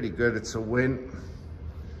was pretty good. It's a win.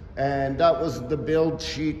 And that was the build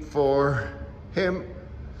sheet for him.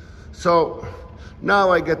 So now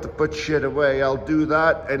I get to put shit away. I'll do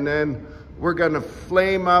that, and then we're gonna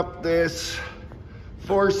flame up this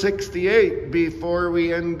 468 before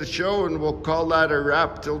we end the show, and we'll call that a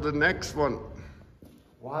wrap till the next one.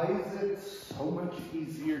 Why is it so much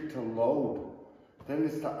easier to load than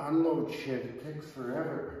it's to unload shit? It takes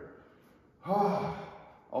forever.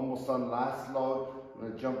 Almost on last load. I'm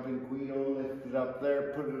gonna jump in Guido, lift it up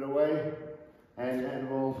there, put it away, and then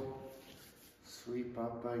we'll sweep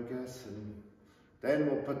up, I guess, and then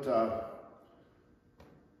we'll put a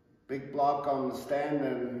big block on the stand,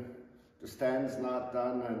 and the stand's not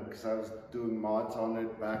done, and because I was doing mods on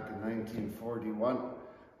it back in 1941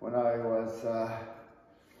 when I was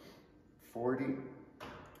 40,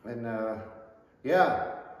 and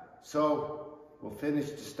yeah, so we'll finish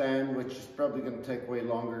the stand, which is probably going to take way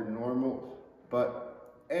longer than normal, but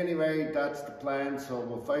anyway, that's the plan. So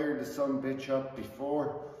we'll fire the son bitch up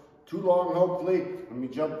before too long, hopefully. Let me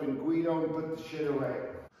jump in Guido and put the shit away.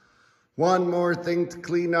 One more thing to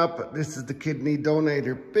clean up. This is the kidney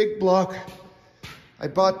donator big block. I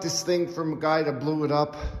bought this thing from a guy that blew it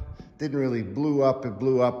up. Didn't really blew up, it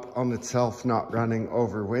blew up on itself, not running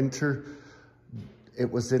over winter.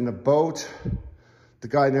 It was in a boat. The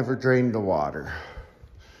guy never drained the water.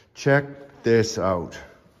 Check this out.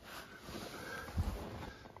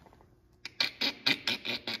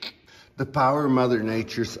 The power of Mother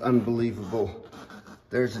Nature's unbelievable.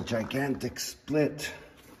 There's a gigantic split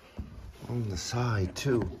on the side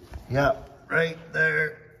too. Yeah, right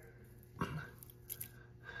there.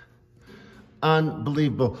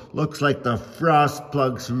 Unbelievable. Looks like the frost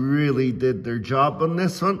plugs really did their job on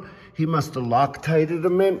this one. He must have Loctited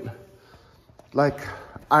them in. Like,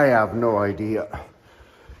 I have no idea.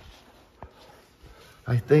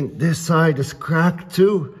 I think this side is cracked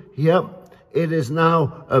too. Yep, it is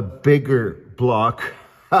now a bigger block.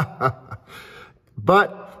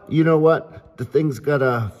 But you know what? The thing's got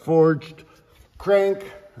a forged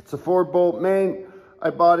crank. It's a 4-bolt main. I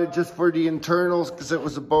bought it just for the internals because it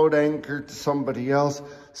was a boat anchor to somebody else.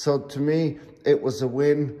 So to me, it was a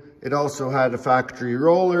win. It also had a factory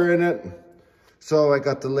roller in it. So I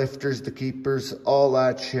got the lifters, the keepers, all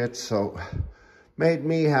that shit. So made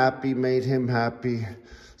me happy, made him happy.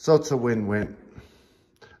 So it's a win-win.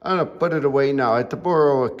 I'm gonna put it away now. I had to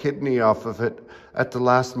borrow a kidney off of it at the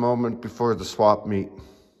last moment before the swap meet.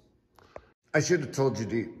 I should have told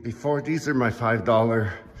you before, these are my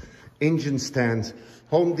 $5 engine stands.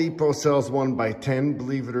 Home Depot sells 1x10,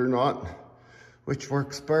 believe it or not, which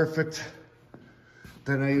works perfect.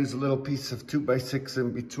 Then I use a little piece of 2x6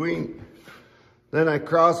 in between. Then I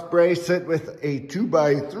cross brace it with a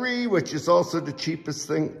 2x3, which is also the cheapest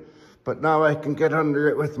thing. But now I can get under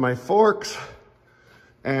it with my forks.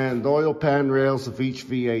 And the oil pan rails of each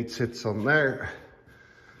V8 sits on there.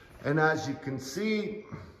 And as you can see,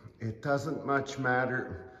 it doesn't much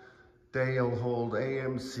matter. They'll hold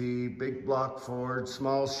AMC, big block Fords,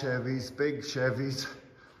 small Chevys, big Chevys.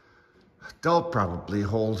 They'll probably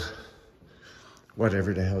hold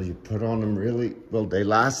whatever the hell you put on them, really. Will they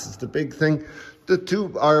last is the big thing. The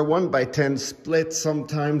two are 1x10 split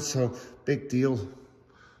sometimes, so big deal.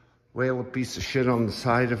 Whale a piece of shit on the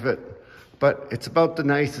side of it. But it's about the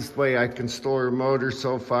nicest way I can store a motor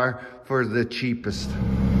so far for the cheapest.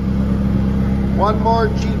 One more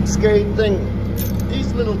cheapskate thing.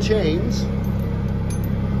 These little chains.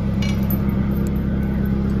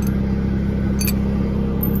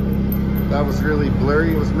 That was really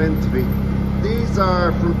blurry, it was meant to be. These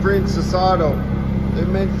are from Princess Auto. They're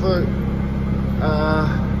meant for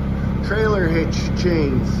trailer hitch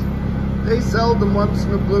chains. They sell them once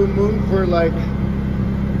in a blue moon for like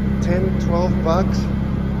 10, 12 bucks.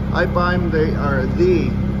 I buy them, they are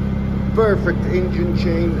the perfect engine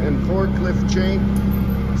chain and forklift chain.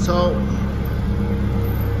 So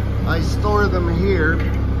I store them here.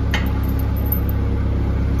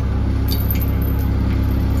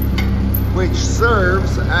 Which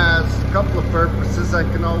serves as a couple of purposes. I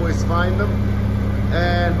can always find them.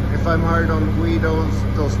 And if I'm hard on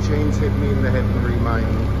Guidos, those chains hit me in the head and remind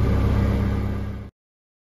me.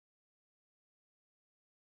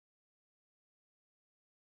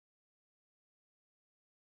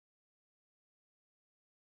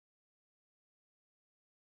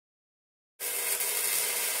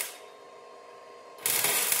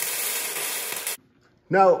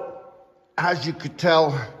 Now, as you could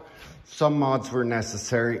tell, some mods were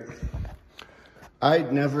necessary.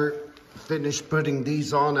 I'd never finished putting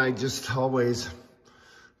these on. I just always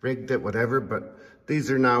rigged it, whatever, but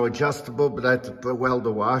these are now adjustable, but I had to weld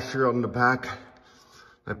a washer on the back.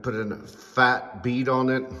 I put a fat bead on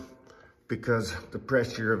it because the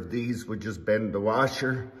pressure of these would just bend the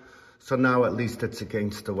washer. So now at least it's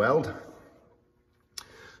against the weld.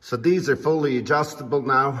 So these are fully adjustable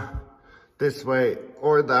now, this way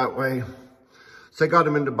or that way. So I got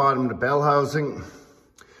them in the bottom of the bell housing,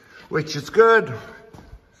 which is good.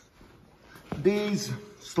 These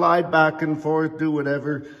slide back and forth, do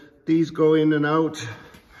whatever. These go in and out.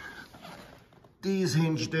 These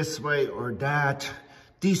hinge this way or that.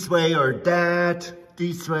 This way or that.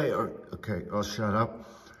 This way or... Okay, I'll shut up.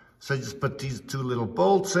 So I just put these two little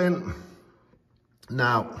bolts in.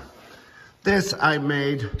 Now, this I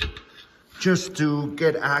made just to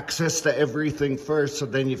get access to everything first, so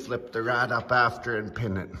then you flip the rad up after and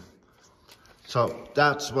pin it. So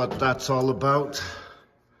that's what that's all about.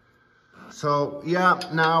 So yeah,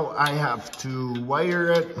 now I have to wire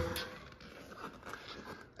it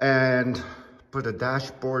and put a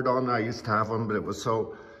dashboard on. I used to have one, but it was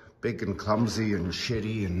so big and clumsy and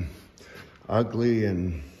shitty and ugly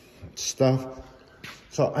and stuff.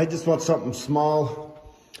 So I just want something small.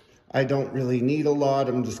 I don't really need a lot.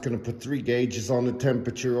 I'm just gonna put 3 gauges on the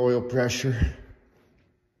temperature, oil pressure.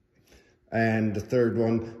 And the third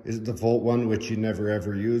one is the volt one, which you never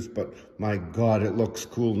ever use, but my God, it looks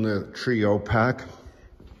cool in the trio pack.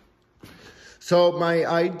 So my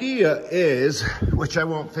idea is, which I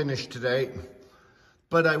won't finish today,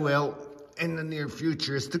 but I will in the near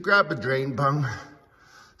future, is to grab a drain bung,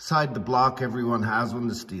 Beside the block, everyone has one.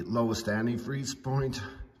 It's the lowest antifreeze point.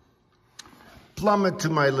 Plumb it to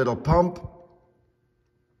my little pump,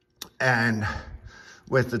 and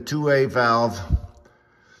with a 2A valve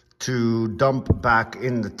to dump back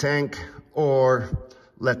in the tank or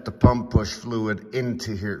let the pump push fluid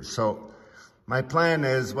into here. So my plan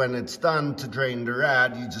is when it's done to drain the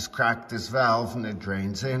rad, you just crack this valve and it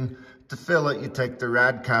drains in. To fill it, you take the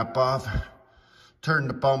rad cap off, turn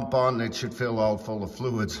the pump on, it should fill all full of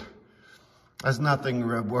fluids. There's nothing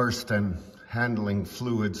worse than handling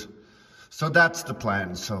fluids. So that's the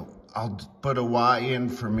plan. So I'll put a Y in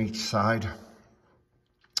from each side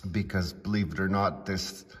because believe it or not,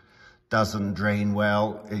 this doesn't drain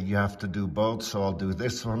well. You have to do both. So I'll do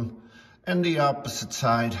this one and the opposite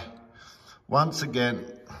side. Once again,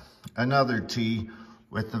 another T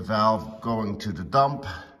with the valve going to the dump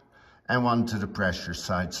and one to the pressure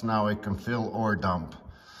side. So now I can fill or dump.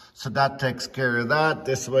 So that takes care of that.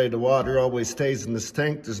 This way the water always stays in this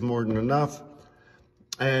tank. There's more than enough.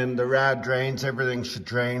 And the rad drains, everything should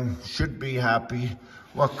drain, should be happy.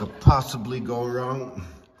 What could possibly go wrong?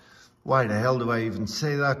 Why the hell do I even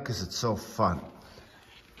say that? Because it's so fun.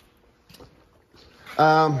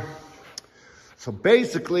 So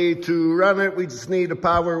basically to run it, we just need a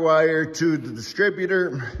power wire to the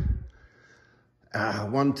distributor,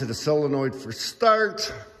 one to the solenoid for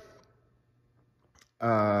start,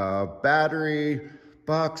 battery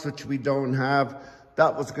box, which we don't have.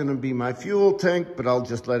 That was going to be my fuel tank, but I'll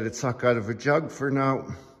just let it suck out of a jug for now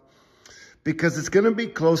because it's going to be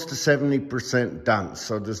close to 70% done.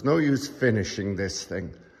 So there's no use finishing this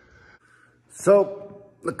thing. So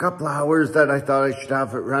a couple of hours that I thought I should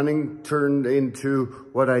have it running turned into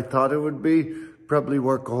what I thought it would be. Probably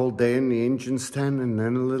work a whole day in the engine stand and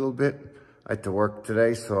then a little bit. I had to work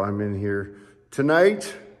today, so I'm in here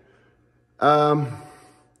tonight. But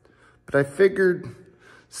I figured,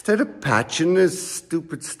 instead of patching this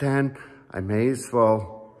stupid stand, I may as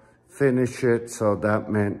well finish it. So that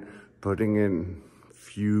meant putting in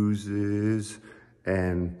fuses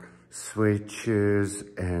and switches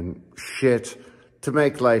and shit to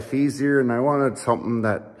make life easier. And I wanted something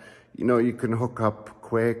that, you know, you can hook up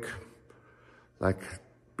quick. Like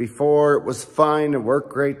before it was fine, it worked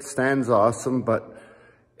great, the stand's awesome, but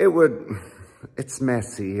it's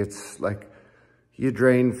messy. It's like, you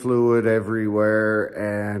drain fluid everywhere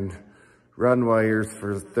and run wires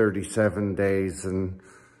for 37 days and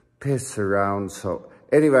piss around. So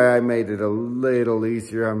anyway, I made it a little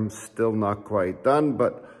easier. I'm still not quite done,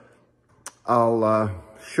 but I'll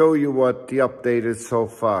show you what the update is so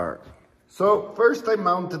far. So first I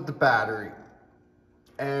mounted the battery.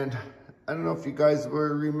 And I don't know if you guys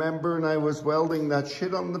will remember, and I was welding that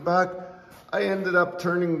shit on the back. I ended up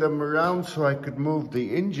turning them around so I could move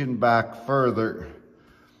the engine back further.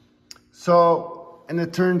 So, and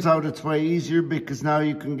it turns out it's way easier because now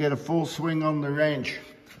you can get a full swing on the wrench.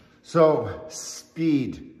 So,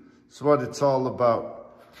 speed is what it's all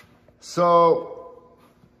about. So,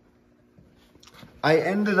 I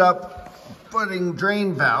ended up putting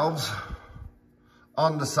drain valves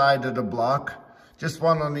on the side of the block, just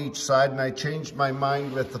one on each side, and I changed my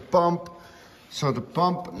mind with the pump. So the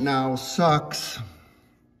pump now sucks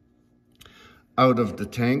out of the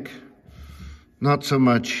tank. Not so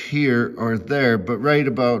much here or there, but right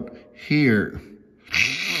about here.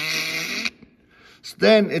 So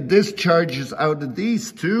then it discharges out of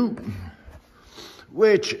these two,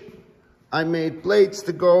 which I made plates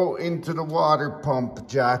to go into the water pump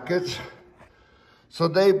jacket. So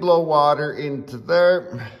they blow water into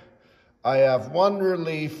there. I have one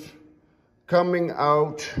relief coming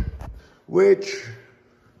out, which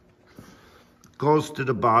goes to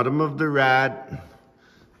the bottom of the rad.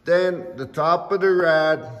 Then the top of the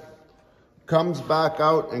rad comes back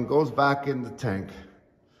out and goes back in the tank.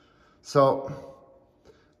 So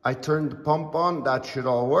I turned the pump on, that should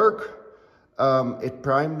all work. It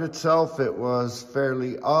primed itself, it was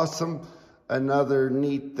fairly awesome. Another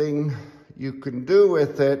neat thing you can do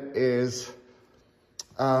with it is,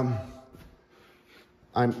 I'm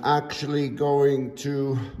actually going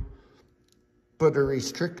to put a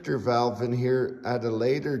restrictor valve in here at a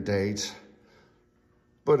later date,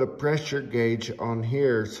 put a pressure gauge on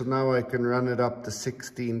here, so now I can run it up to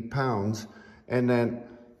 16 pounds and then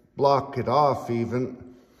block it off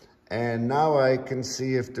even. And now I can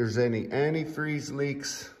see if there's any antifreeze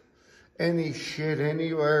leaks, any shit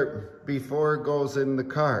anywhere before it goes in the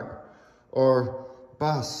car or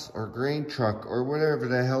bus or grain truck or whatever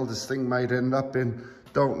the hell this thing might end up in,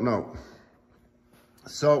 don't know.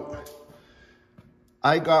 So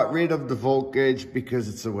I got rid of the volt gauge because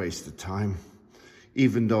it's a waste of time,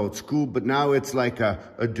 even though it's cool, but now it's like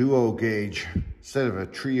a duo gauge. instead of a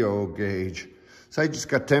trio gauge. So I just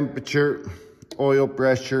got temperature, oil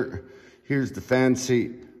pressure. Here's the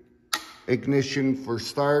fancy ignition for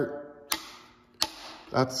start.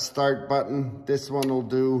 That's the start button. This one will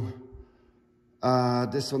do,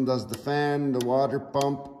 this one does the fan, the water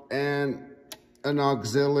pump, and an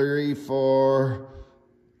auxiliary for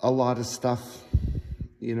a lot of stuff,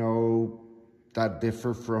 you know, that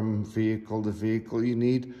differ from vehicle to vehicle you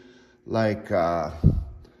need. Like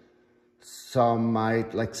some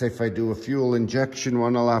might, like say if I do a fuel injection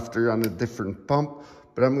one, I'll have to run a different pump,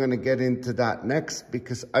 but I'm gonna get into that next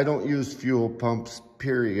because I don't use fuel pumps,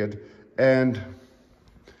 period. And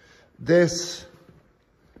this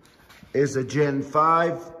is a Gen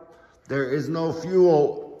 5. There is no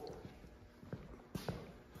fuel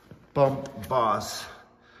pump boss.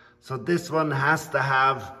 So this one has to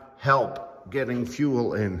have help getting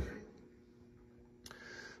fuel in.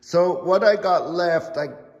 So what I got left, I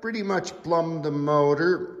pretty much plumbed the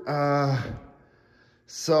motor.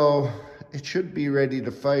 So it should be ready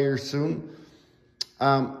to fire soon.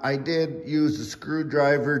 I did use a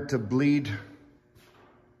screwdriver to bleed.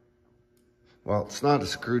 Well, it's not a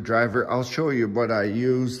screwdriver. I'll show you what I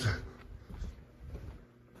used.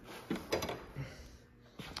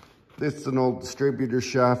 This is an old distributor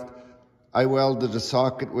shaft. I welded a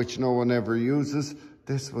socket, which no one ever uses.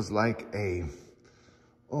 This was like a,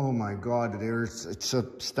 oh my God, it's a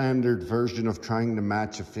standard version of trying to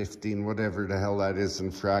match a 15, whatever the hell that is in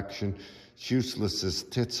fraction. It's useless as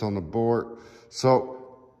tits on a board.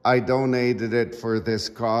 So I donated it for this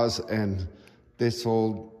cause, and this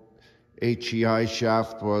old HEI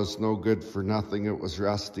shaft was no good for nothing. It was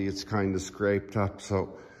rusty, it's kind of scraped up,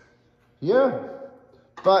 so yeah.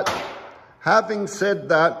 But having said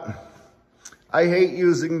that, I hate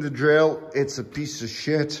using the drill. It's a piece of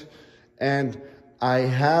shit. And I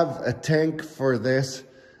have a tank for this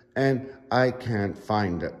and I can't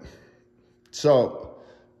find it. So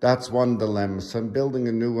that's one dilemma. So I'm building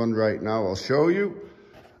a new one right now. I'll show you.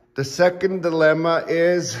 The second dilemma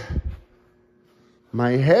is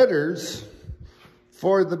my headers.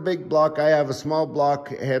 For the big block, I have a small block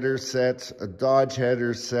header set, a Dodge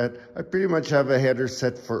header set. I pretty much have a header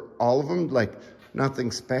set for all of them, like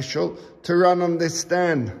nothing special, to run on this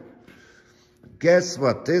stand. Guess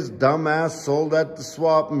what? This dumbass sold at the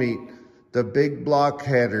swap meet the big block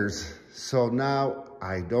headers. So now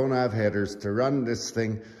I don't have headers to run this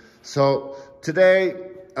thing. So today,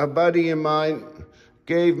 a buddy of mine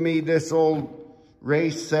gave me this old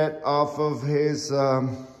race set off of his,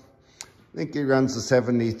 I think he runs a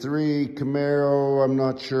 73 Camaro, I'm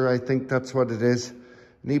not sure, I think that's what it is.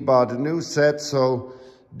 And he bought a new set, so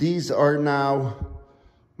these are now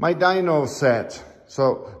my dyno set.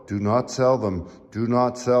 So do not sell them, do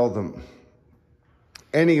not sell them.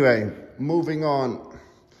 Anyway, moving on.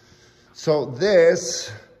 So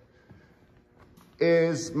this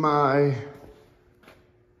is my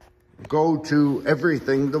go-to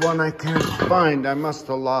everything, the one I can't find. I must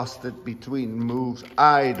have lost it between moves.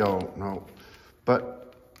 I don't know.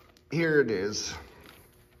 But here it is.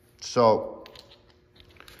 So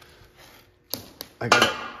I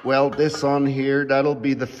gotta weld this on here. That'll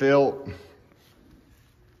be the fill.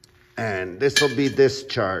 And this will be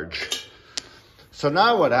discharge. So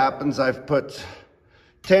now what happens, I've put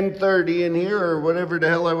 1030 in here or whatever the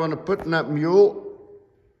hell I want to put in that mule.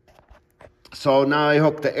 So now I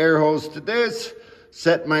hook the air hose to this,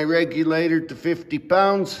 set my regulator to 50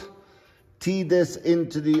 pounds, tee this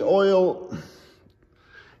into the oil,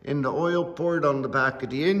 in the oil port on the back of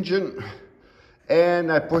the engine,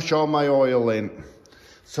 and I push all my oil in.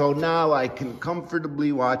 So now I can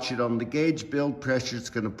comfortably watch it on the gauge build pressure. It's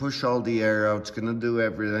going to push all the air out. It's going to do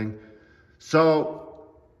everything. So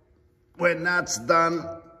when that's done,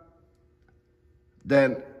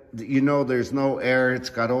 then you know there's no air, it's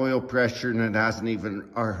got oil pressure, and it hasn't even,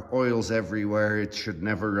 our oil's everywhere. It should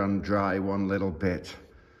never run dry one little bit.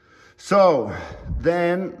 So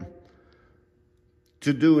then,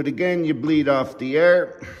 to do it again, you bleed off the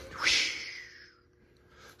air.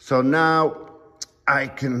 So now I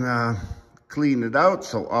can clean it out.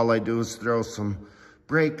 So all I do is throw some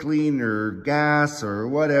brake clean or gas or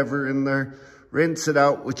whatever in there, rinse it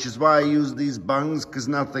out, which is why I use these bungs, because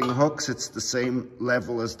nothing hooks. It's the same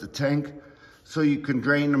level as the tank, so you can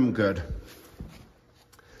drain them good.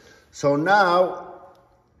 So now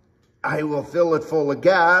I will fill it full of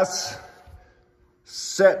gas,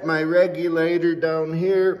 set my regulator down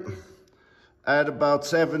here at about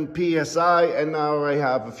 7 PSI, and now I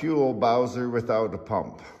have a fuel bowser without a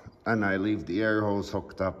pump, and I leave the air hose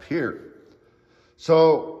hooked up here.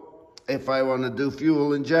 So if I want to do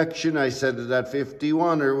fuel injection, I set it at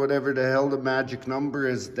 51 or whatever the hell the magic number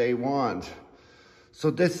is they want. So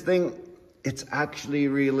this thing, it's actually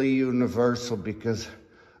really universal because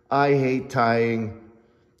I hate tying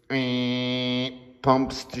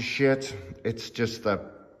pumps to shit. It's just a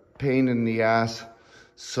pain in the ass.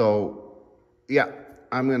 So yeah,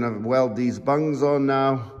 I'm gonna weld these bungs on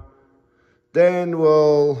now. Then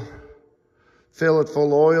we'll fill it full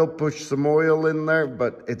of oil, push some oil in there,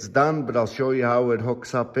 but it's done, but I'll show you how it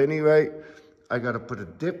hooks up anyway. I gotta put a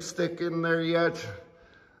dipstick in there yet.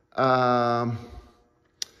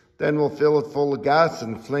 Then we'll fill it full of gas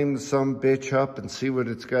and flame some bitch up and see what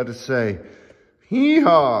it's got to say.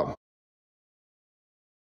 Hee-haw!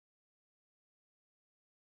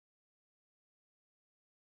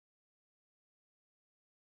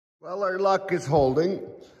 Well, our luck is holding.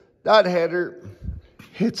 That header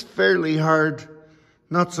hits fairly hard,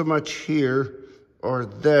 not so much here or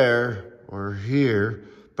there or here,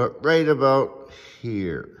 but right about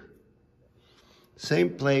here.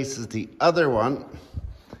 Same place as the other one.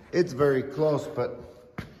 It's very close, but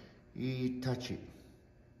touchy.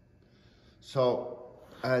 So,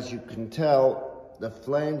 as you can tell, the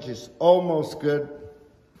flange is almost good,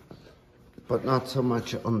 but not so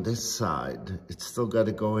much on this side. It's still got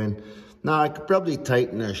to go in. Now, I could probably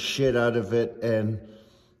tighten the shit out of it and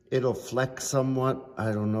it'll flex somewhat.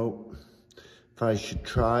 I don't know if I should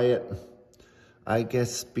try it. I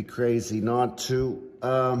guess it'd be crazy not to.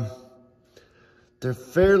 They're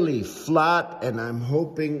fairly flat, and I'm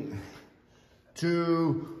hoping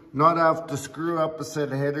to not have to screw up a set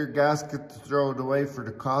of header gasket to throw it away for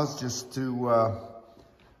the cost, just to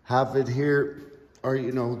have it here, or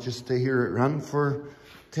you know, just to hear it run for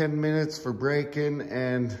 10 minutes for break-in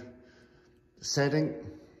and setting.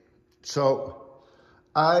 So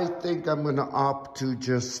I think I'm gonna opt to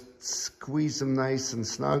just squeeze them nice and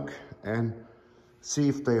snug and see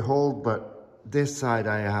if they hold, but this side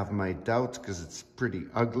I have my doubts because it's pretty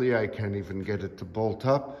ugly. I can't even get it to bolt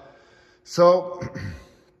up. So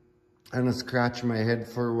I'm gonna scratch my head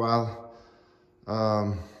for a while,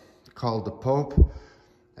 call the Pope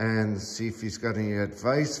and see if he's got any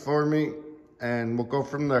advice for me, and we'll go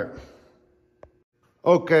from there.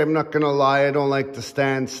 Okay, I'm not gonna lie, I don't like the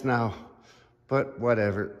stance now, but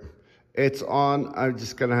whatever. It's on. I'm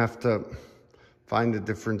just gonna have to find a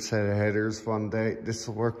different set of headers one day. This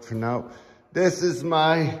will work for now. This is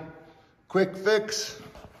my quick fix.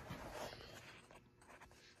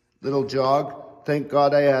 Little jog. Thank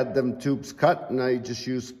God I had them tubes cut and I just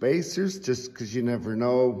use spacers just because you never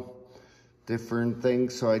know different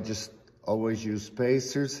things. So I just always use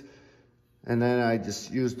spacers. And then I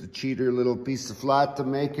just used a cheater little piece of flat to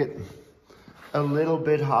make it a little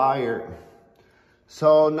bit higher.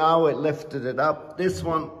 So now it lifted it up. This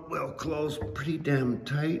one will close pretty damn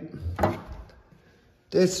tight.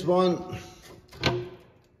 This one,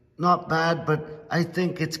 not bad, but I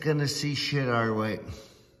think it's gonna see shit our way.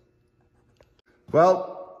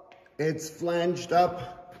 Well, it's flanged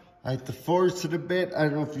up. I had to force it a bit. I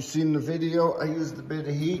don't know if you've seen the video. I used a bit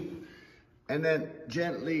of heat and then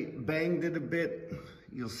gently banged it a bit.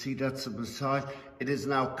 You'll see that's a massage. It is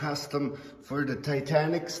now custom for the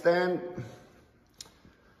Titanic stand.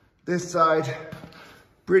 This side,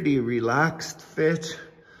 pretty relaxed fit.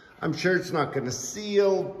 I'm sure it's not gonna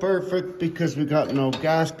seal perfect because we got no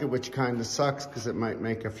gasket, which kind of sucks because it might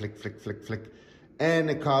make a flick, flick, flick, flick.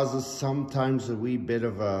 And it causes sometimes a wee bit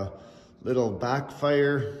of a little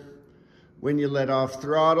backfire when you let off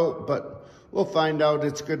throttle, but we'll find out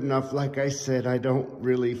it's good enough. Like I said, I don't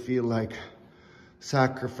really feel like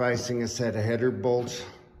sacrificing a set of header bolts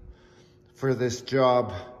for this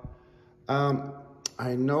job.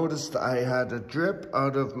 I noticed I had a drip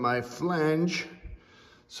out of my flange,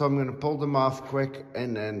 so I'm gonna pull them off quick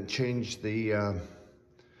and then change the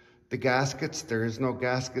gaskets. There is no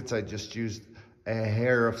gaskets, I just used a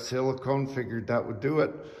hair of silicone, figured that would do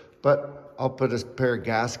it, but I'll put a pair of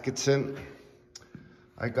gaskets in.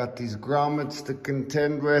 I got these grommets to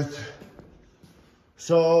contend with,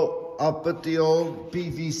 so I'll put the old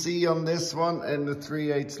PVC on this one and the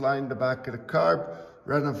 3/8 line the back of the carb,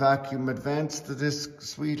 run a vacuum advance to this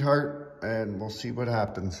sweetheart, and we'll see what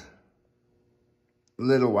happens. A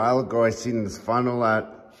little while ago, I seen this funnel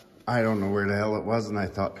at, I don't know where the hell it was, and I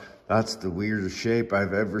thought, that's the weirdest shape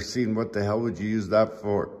I've ever seen. What the hell would you use that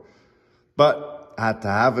for? But I had to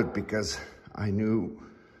have it because I knew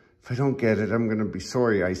if I don't get it, I'm gonna be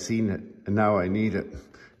sorry I seen it, and now I need it.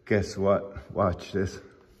 Guess what? Watch this.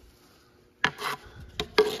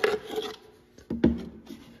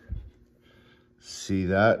 See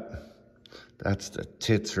that? That's the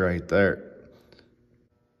tits right there.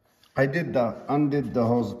 I undid the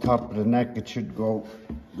hose top of the neck. It should go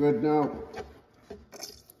good now.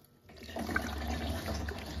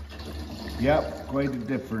 Yep, quite a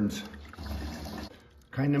difference.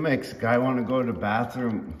 Kind of makes a guy want to go to the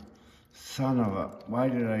bathroom. Son of a, why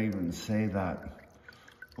did I even say that?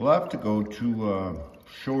 We'll have to go to a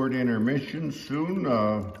short intermission soon.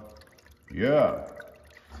 Yeah.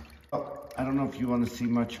 Well, I don't know if you want to see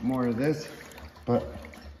much more of this, but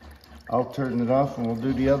I'll turn it off and we'll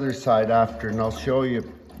do the other side after, and I'll show you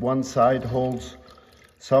one side holds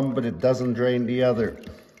some, but it doesn't drain the other.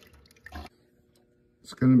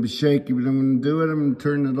 It's going to be shaky, but I'm going to do it. I'm going to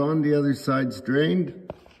turn it on. The other side's drained.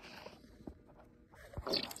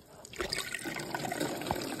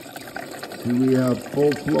 See, we have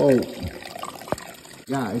full flow.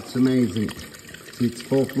 Yeah, it's amazing. See, it's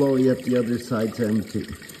full flow, yet the other side's empty.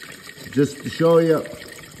 Just to show you,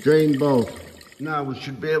 drain both. Now we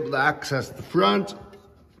should be able to access the front.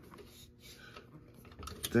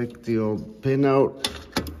 Take the old pin out.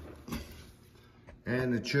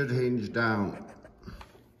 And it should hinge down.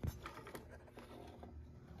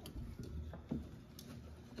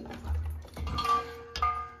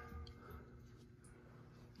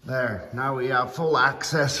 There, now we have full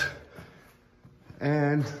access.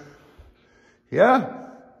 And yeah,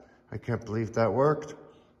 I can't believe that worked.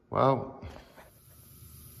 Wow.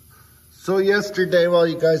 So yesterday while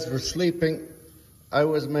you guys were sleeping, I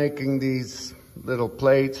was making these little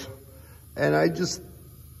plates and I just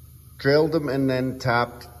drilled them and then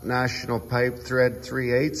tapped national pipe thread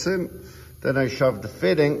 3/8 in. Then I shoved the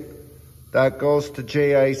fitting that goes to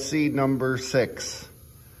JIC number 6.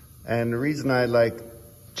 And the reason I like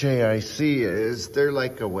JIC is they're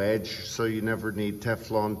like a wedge, so you never need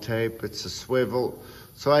Teflon tape. It's a swivel,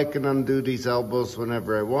 so I can undo these elbows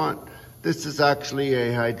whenever I want. This is actually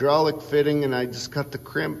a hydraulic fitting, and I just cut the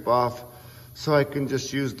crimp off so I can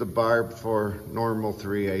just use the barb for normal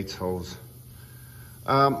 3/8 hose.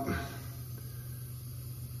 Another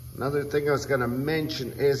thing I was gonna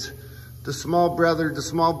mention is the small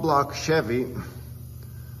block Chevy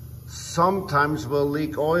sometimes will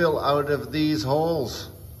leak oil out of these holes.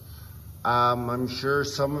 I'm sure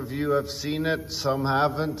some of you have seen it, some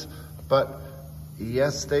haven't, but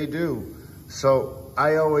yes, they do. So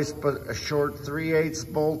I always put a short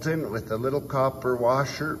 3/8 bolt in with a little copper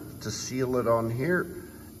washer to seal it on here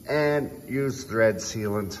and use thread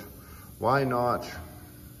sealant. Why not?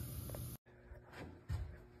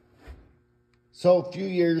 So a few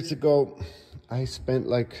years ago, I spent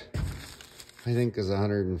like, I think it was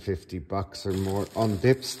 $150 or more on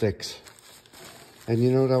dipsticks. And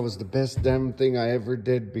you know, that was the best damn thing I ever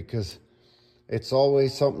did, because it's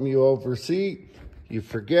always something you oversee, you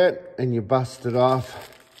forget, and you bust it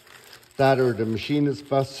off. That or the machinist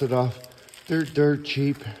busts it off. They're dirt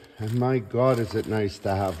cheap, and my God, is it nice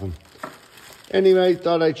to have them. Anyway,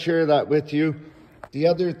 thought I'd share that with you. The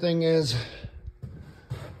other thing is,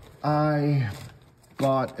 I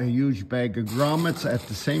bought a huge bag of grommets at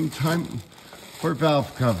the same time for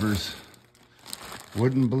valve covers.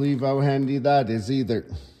 Wouldn't believe how handy that is either.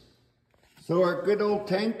 So our good old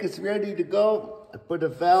tank is ready to go. I put a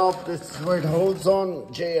valve, this is where it holds on,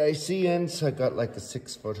 JIC ends. I got like a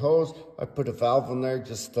 6-foot hose. I put a valve in there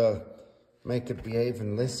just to make it behave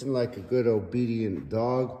and listen like a good obedient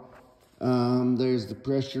dog. There's the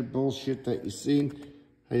pressure bullshit that you've seen.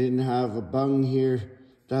 I didn't have a bung here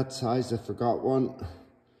that size, I forgot one.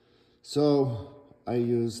 So I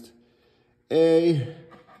used a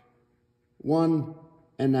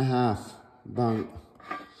 1.5 bung.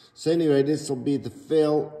 So anyway, this will be the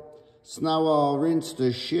fill. So now I'll rinse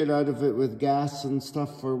the shit out of it with gas and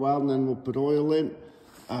stuff for a while, and then we'll put oil in.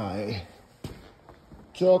 I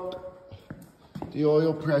took the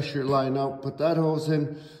oil pressure line out, put that hose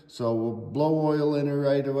in, so we'll blow oil in it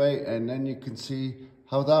right away, and then you can see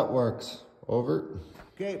how that works. Over.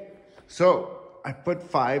 Okay, so I put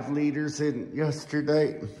 5 liters in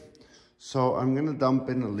yesterday. So I'm gonna dump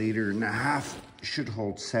in 1.5 liters. It should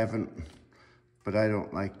hold 7, but I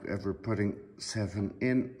don't like ever putting 7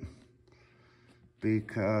 in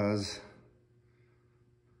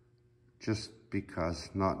just because,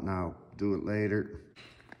 not now, do it later.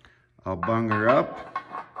 I'll bung her up.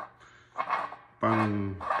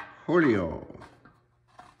 Bung Julio.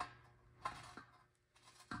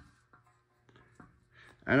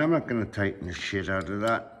 And I'm not gonna tighten the shit out of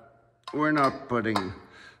that. We're not putting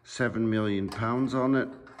 7 million pounds on it.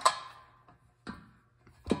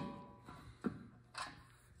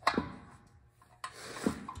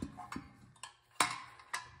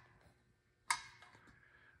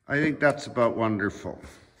 I think that's about wonderful.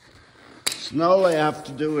 So now all I have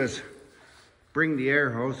to do is bring the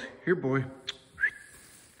air hose. Here, boy.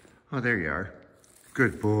 Oh, there you are.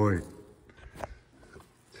 Good boy.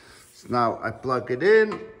 So now I plug it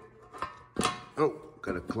in. Oh,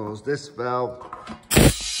 gotta close this valve.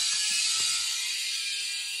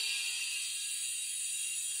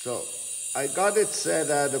 So I got it set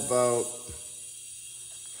at about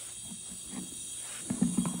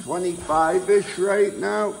 25-ish right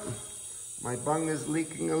now. My bung is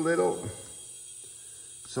leaking a little.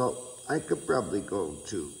 So I could probably go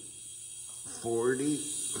to 40.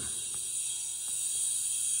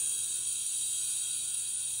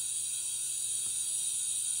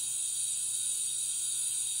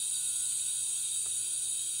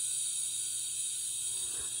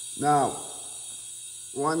 Now,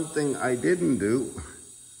 one thing I didn't do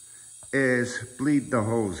is bleed the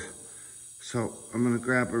hose. So I'm gonna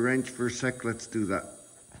grab a wrench for a sec, let's do that.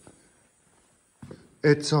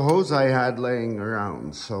 It's a hose I had laying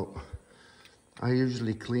around, so I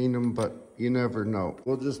usually clean them, but you never know.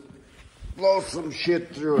 We'll just blow some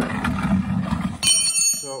shit through it.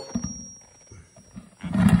 So,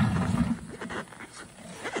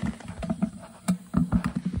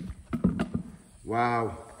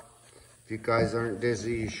 wow. If you guys aren't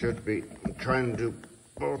dizzy, you should be. I'm trying to do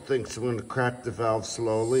both things. I'm gonna crack the valve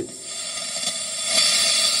slowly.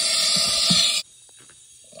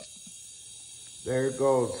 There it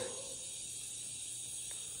goes.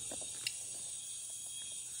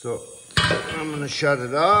 So I'm gonna shut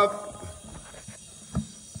it off.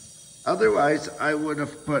 Otherwise, I would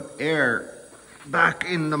have put air back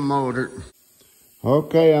in the motor.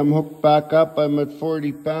 Okay, I'm hooked back up. I'm at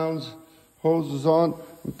 40 pounds. Hose is on.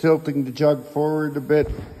 I'm tilting the jug forward a bit,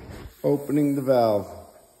 opening the valve.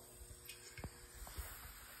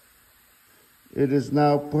 It is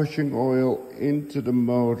now pushing oil into the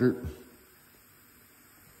motor.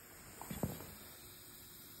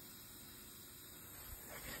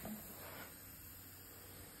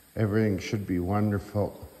 Everything should be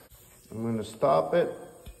wonderful. I'm gonna stop it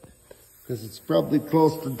because it's probably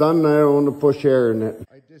close to done. I don't want to push air in it.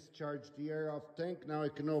 I discharged the air off the tank. Now I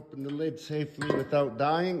can open the lid safely without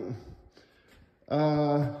dying.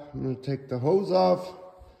 I'm gonna take the hose off,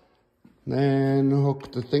 then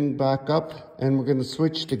hook the thing back up, and we're gonna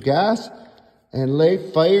switch to gas and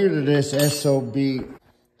lay fire to this SOB.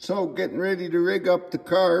 So getting ready to rig up the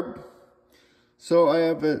carb. So I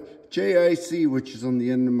have a JIC, which is on the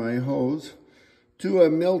end of my hose, to a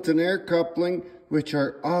Milton air coupling, which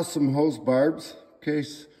are awesome hose barbs, in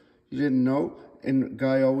case you didn't know, and the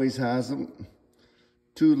guy always has them.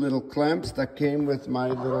 2 little clamps that came with my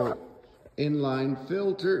little inline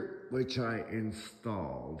filter, which I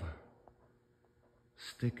installed,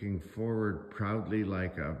 sticking forward proudly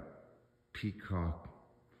like a peacock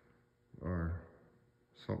or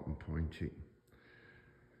something pointy.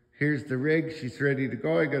 Here's the rig, she's ready to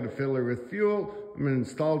go. I gotta fill her with fuel. I'm gonna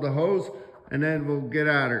install the hose and then we'll get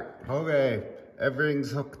at her. Okay,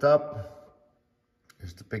 everything's hooked up.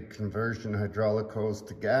 Here's the big conversion hydraulic hose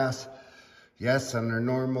to gas. Yes, under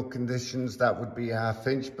normal conditions, that would be a 1/2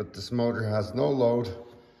 inch, but this motor has no load.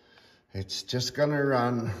 It's just gonna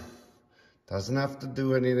run. Doesn't have to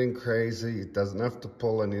do anything crazy. It doesn't have to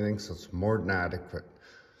pull anything, so it's more than adequate.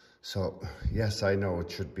 So, yes, I know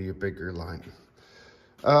it should be a bigger line.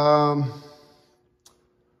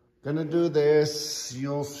 Gonna do this.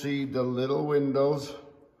 You'll see the little windows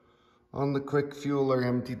on the quick fuel are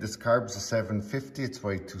empty. This carb's a 750. It's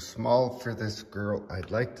way too small for this girl.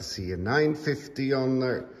 I'd like to see a 950 on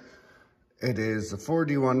there. It is a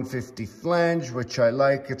 4150 flange, which I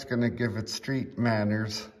like. It's gonna give it street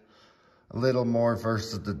manners a little more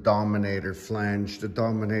versus the Dominator flange. The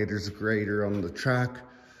Dominator's greater on the track,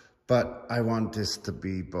 but I want this to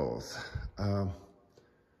be both.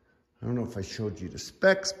 I don't know if I showed you the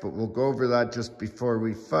specs, but we'll go over that just before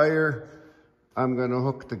we fire. I'm gonna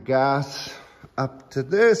hook the gas up to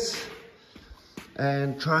this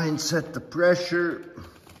and try and set the pressure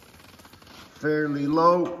fairly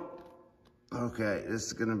low. Okay, this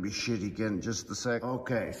is gonna be shitty again, just a sec.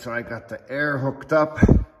 Okay, so I got the air hooked up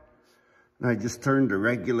and I just turned the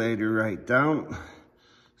regulator right down.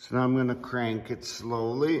 So now I'm gonna crank it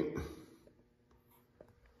slowly.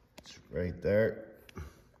 It's right there.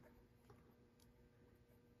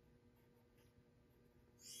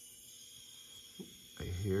 I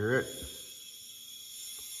hear it.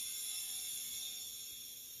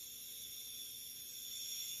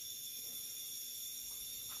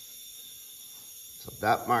 So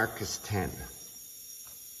that mark is 10.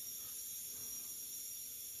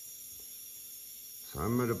 So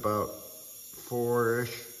I'm at about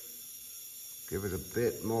 4-ish. Give it a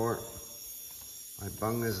bit more. My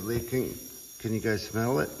bung is leaking. Can you guys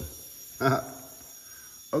smell it?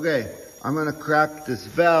 Okay, I'm gonna crack this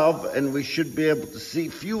valve and we should be able to see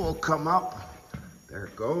fuel come up. There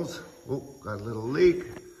it goes. Oh, got a little leak.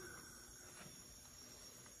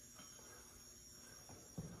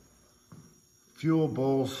 fuel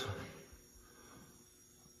bowls.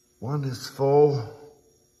 One is full,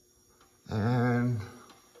 and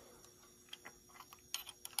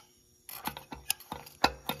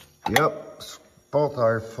yep, both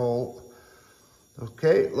are full.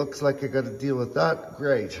 Okay, looks like I got to deal with that.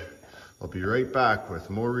 Great. I'll be right back with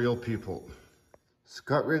more real people. Just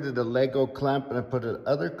got rid of the Lego clamp and I put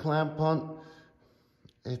another clamp on.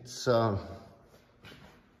 It's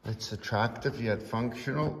attractive yet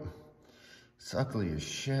functional. It's ugly as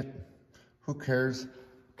shit. Who cares?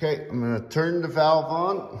 Okay, I'm gonna turn the valve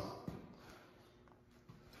on.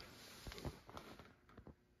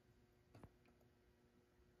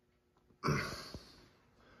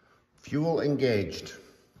 Fuel engaged.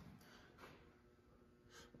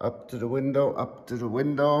 Up to the window, up to the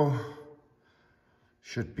window.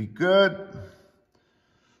 Should be good.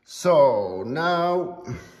 So now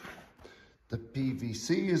the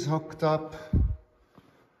PVC is hooked up.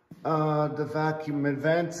 The vacuum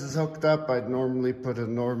advance is hooked up. I'd normally put a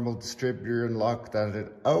normal distributor and lock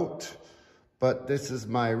that out. But this is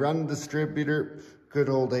my run distributor, good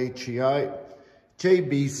old HEI.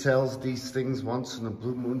 JB sells these things once in a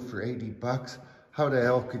blue moon for 80 bucks. How the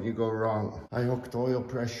hell can you go wrong? I hooked the oil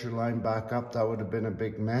pressure line back up. That would have been a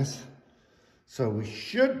big mess. So we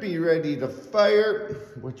should be ready to fire,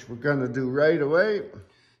 which we're gonna do right away.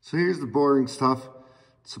 So here's the boring stuff.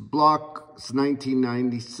 It's a block, it's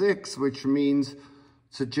 1996, which means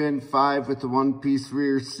it's a Gen 5 with a one-piece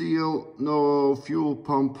rear seal, no fuel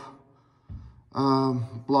pump,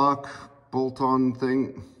 block, bolt-on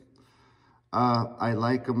thing. I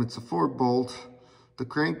like them. It's a 4-bolt. The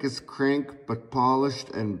crank is crank, but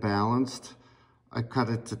polished and balanced. I cut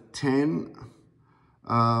it to 10.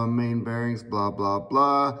 Main bearings, blah, blah,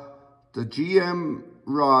 blah. The GM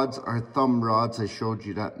rods are thumb rods. I showed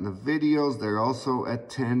you that in the videos. They're also at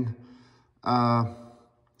 10.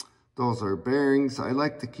 Those are bearings. I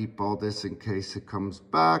like to keep all this in case it comes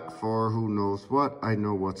back for who knows what. I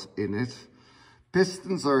know what's in it.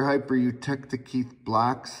 Pistons are Hyper Eutectic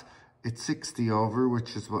Blacks. It's 60 over,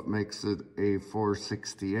 which is what makes it a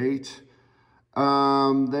 468.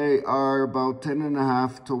 They are about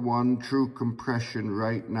 10.5 to 1 true compression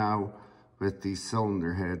right now with these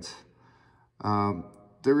cylinder heads.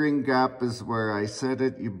 The ring gap is where I set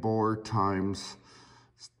it. You bore times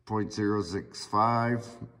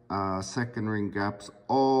 0.065. Second ring gap's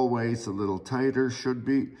always a little tighter, should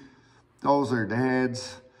be. Those are the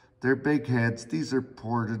heads. They're big heads. These are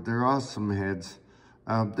ported. They're awesome heads.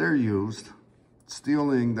 They're used. It's the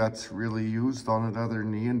only thing that's really used on it other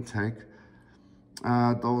than the intake.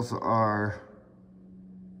 Those are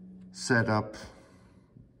set up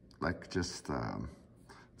like just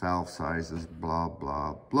valve sizes, blah,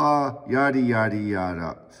 blah, blah, yada, yada,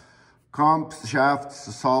 yada. Camshaft's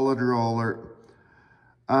a solid roller,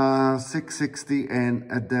 660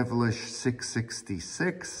 and a devilish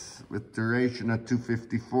 666 with duration at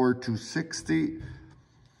 254, 260.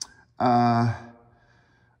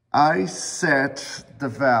 I set the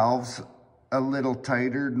valves a little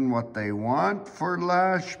tighter than what they want for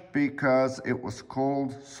lash because it was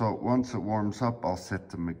cold. So once it warms up, I'll set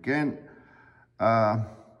them again.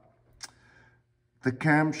 The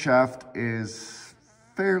camshaft is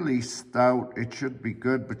fairly stout. It should be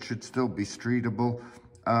good, but should still be streetable.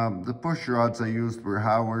 The push rods I used were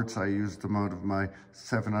Howard's. I used them out of my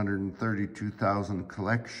 732,000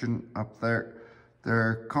 collection up there.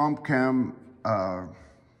 They're ComCam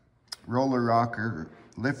roller rocker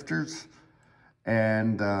lifters,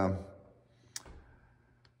 and the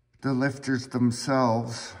lifters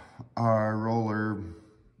themselves are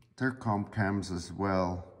they're ComCams as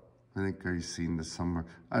well. I think I've seen this somewhere.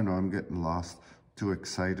 I know, I'm getting lost, too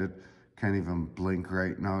excited. Can't even blink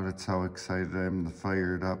right now. That's how excited I am to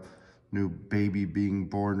fire it up. New baby being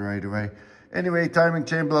born right away. Anyway, timing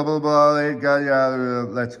chain, blah, blah, blah.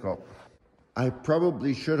 Let's go. I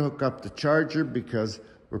probably should hook up the charger because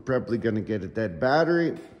we're probably going to get a dead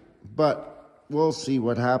battery, but we'll see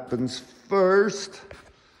what happens first.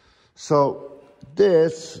 So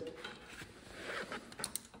this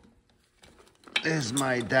is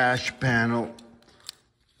my dash panel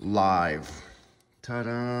live.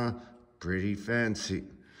 Ta-da, pretty fancy.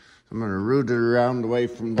 I'm going to root it around away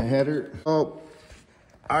from the header. Oh,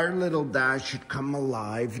 our little dash should come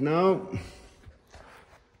alive now.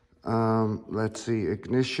 Let's see,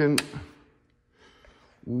 ignition.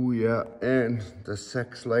 Ooh, yeah, and the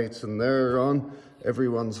sex lights in there are on.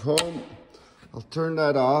 Everyone's home. I'll turn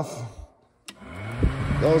that off.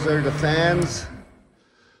 Those are the fans.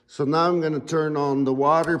 So now I'm going to turn on the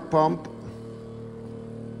water pump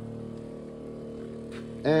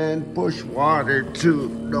and push water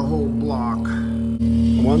to the whole block.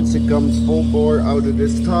 Once it comes full bore out of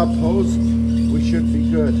this top hose, we should be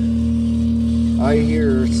good. I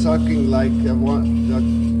hear her sucking like I want.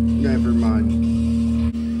 Never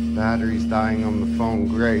mind. Battery's dying on the phone.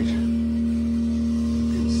 Great. You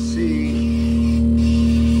can see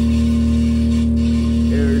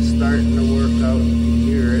air's starting to work out. You can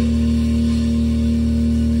hear it.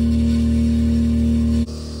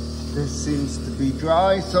 This seems to be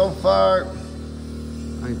dry so far.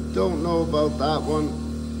 I don't know about that one.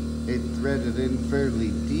 It threaded in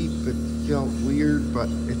fairly deep. It felt weird, but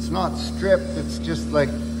it's not stripped. It's just like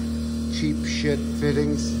cheap shit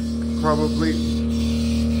fittings, probably.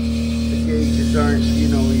 The gauges aren't, you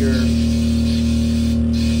know, your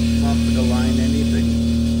top of the line anything.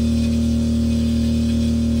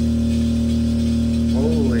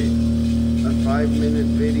 Holy, a 5-minute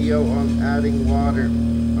video on adding water.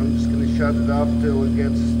 I'm just gonna shut it off till it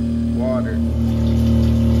gets water.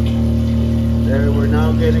 There, we're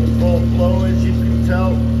now getting full flow, as you can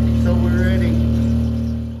tell, so we're ready.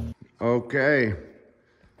 Okay.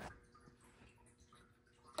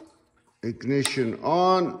 Ignition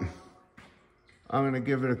on. I'm gonna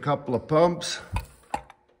give it a couple of pumps.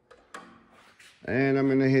 And I'm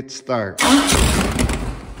gonna hit start.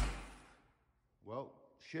 Well,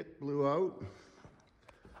 shit blew out.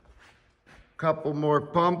 Couple more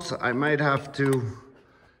pumps. I might have to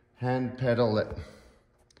hand pedal it.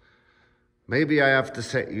 Maybe I have to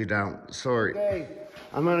set you down, sorry. Okay,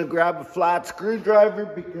 I'm gonna grab a flat screwdriver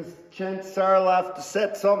because chances are I'll have to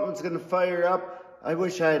set something that's gonna fire up. I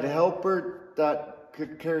wish I had a helper that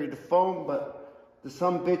could carry the phone, but the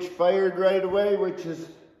sumbitch fired right away, which is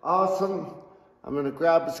awesome. I'm gonna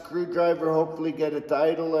grab a screwdriver, hopefully get it to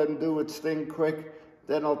idle and do its thing quick.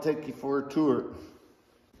 Then I'll take you for a tour.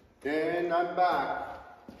 And I'm back.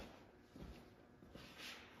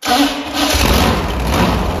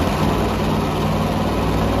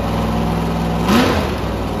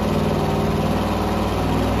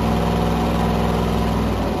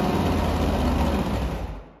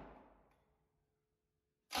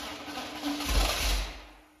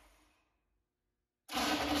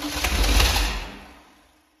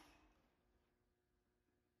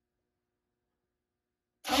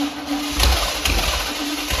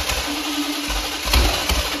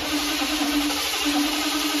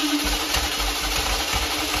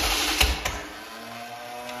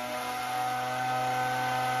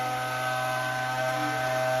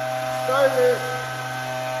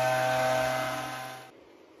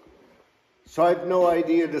 So I have no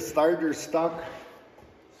idea the starter's stuck.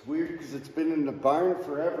 It's weird because it's been in the barn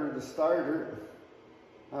forever, the starter.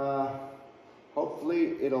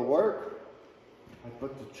 Hopefully it'll work. I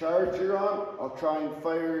put the charger on. I'll try and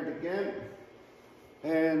fire it again.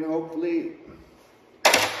 And hopefully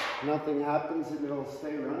nothing happens and it'll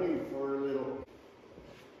stay running for a little.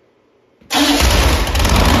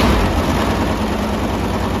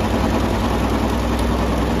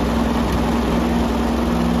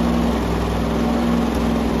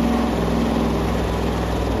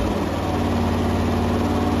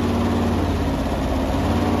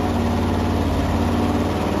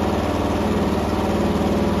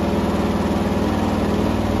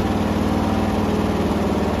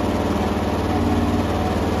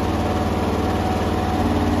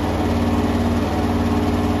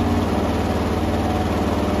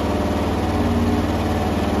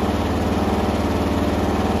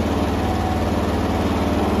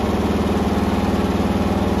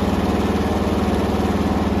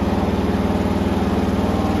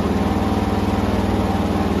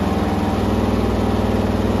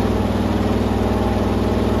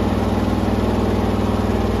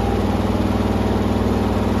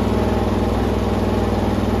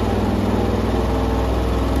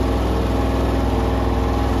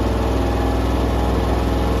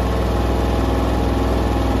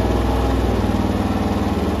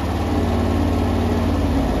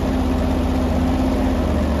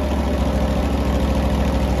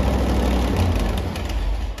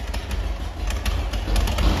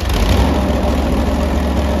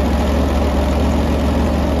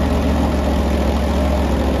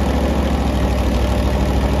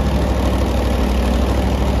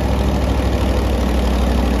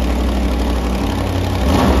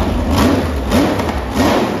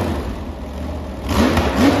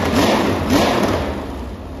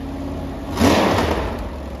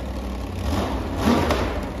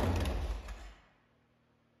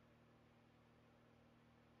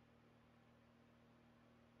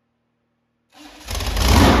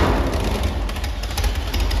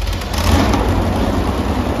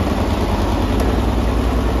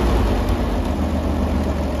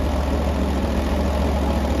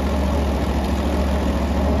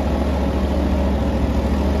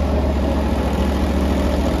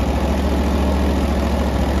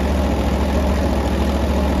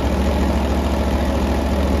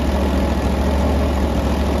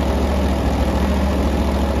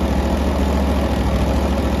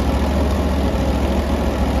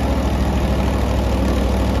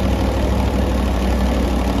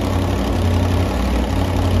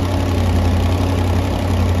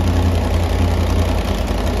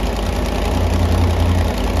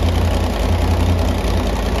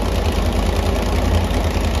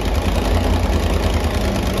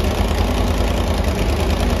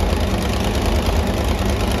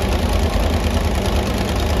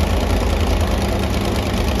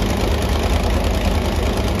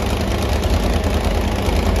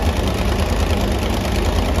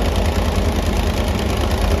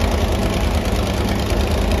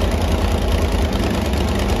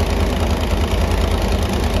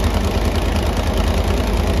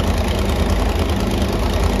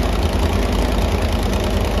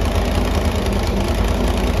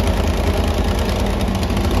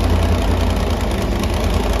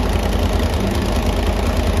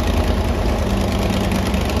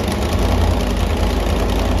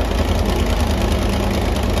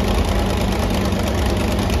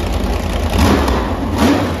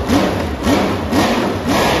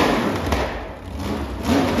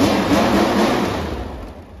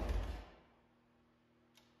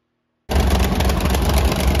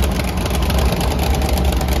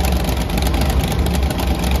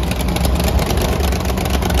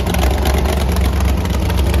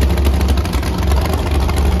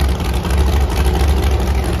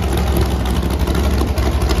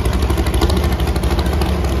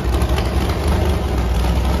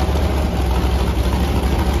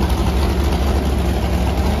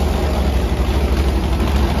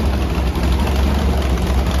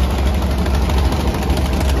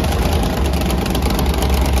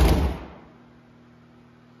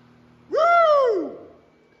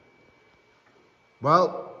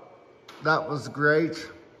 Well, that was great.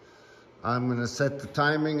 I'm gonna set the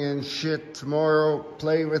timing and shit tomorrow,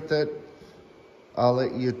 play with it. I'll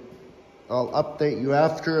update you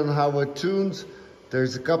after on how it tunes.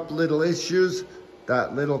 There's a couple little issues.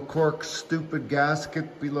 That little cork stupid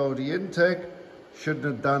gasket below the intake. Shouldn't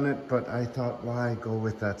have done it, but I thought, why go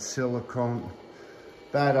with that silicone?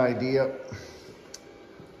 Bad idea.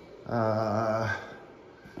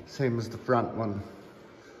 Same as the front one.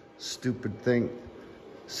 Stupid thing.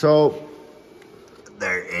 So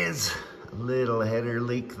there is a little header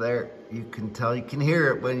leak there. You can tell, you can hear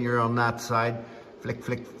it when you're on that side. Flick,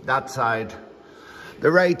 flick, that side.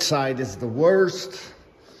 The right side is the worst.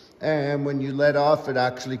 And when you let off, it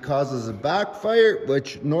actually causes a backfire,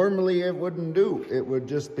 which normally it wouldn't do. It would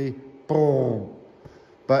just be boom.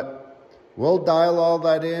 But we'll dial all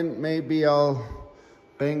that in. Maybe I'll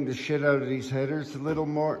bang the shit out of these headers a little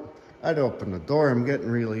more. I'd open the door. I'm getting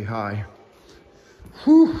really high.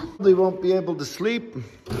 Whew. They won't be able to sleep.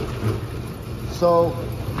 So,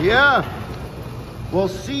 yeah. We'll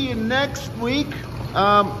see you next week.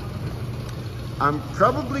 I'm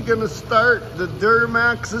probably gonna start the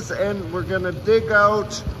Duramaxes and we're gonna dig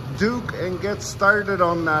out Duke and get started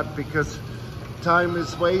on that because time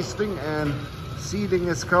is wasting and seeding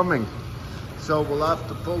is coming. So we'll have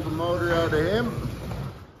to pull the motor out of him.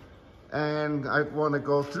 And I want to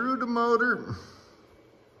go through the motor.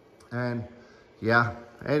 And yeah,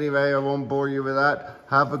 anyway, I won't bore you with that.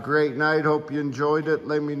 Have a great night. Hope you enjoyed it.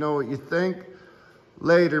 Let me know what you think.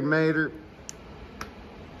 Later, mater.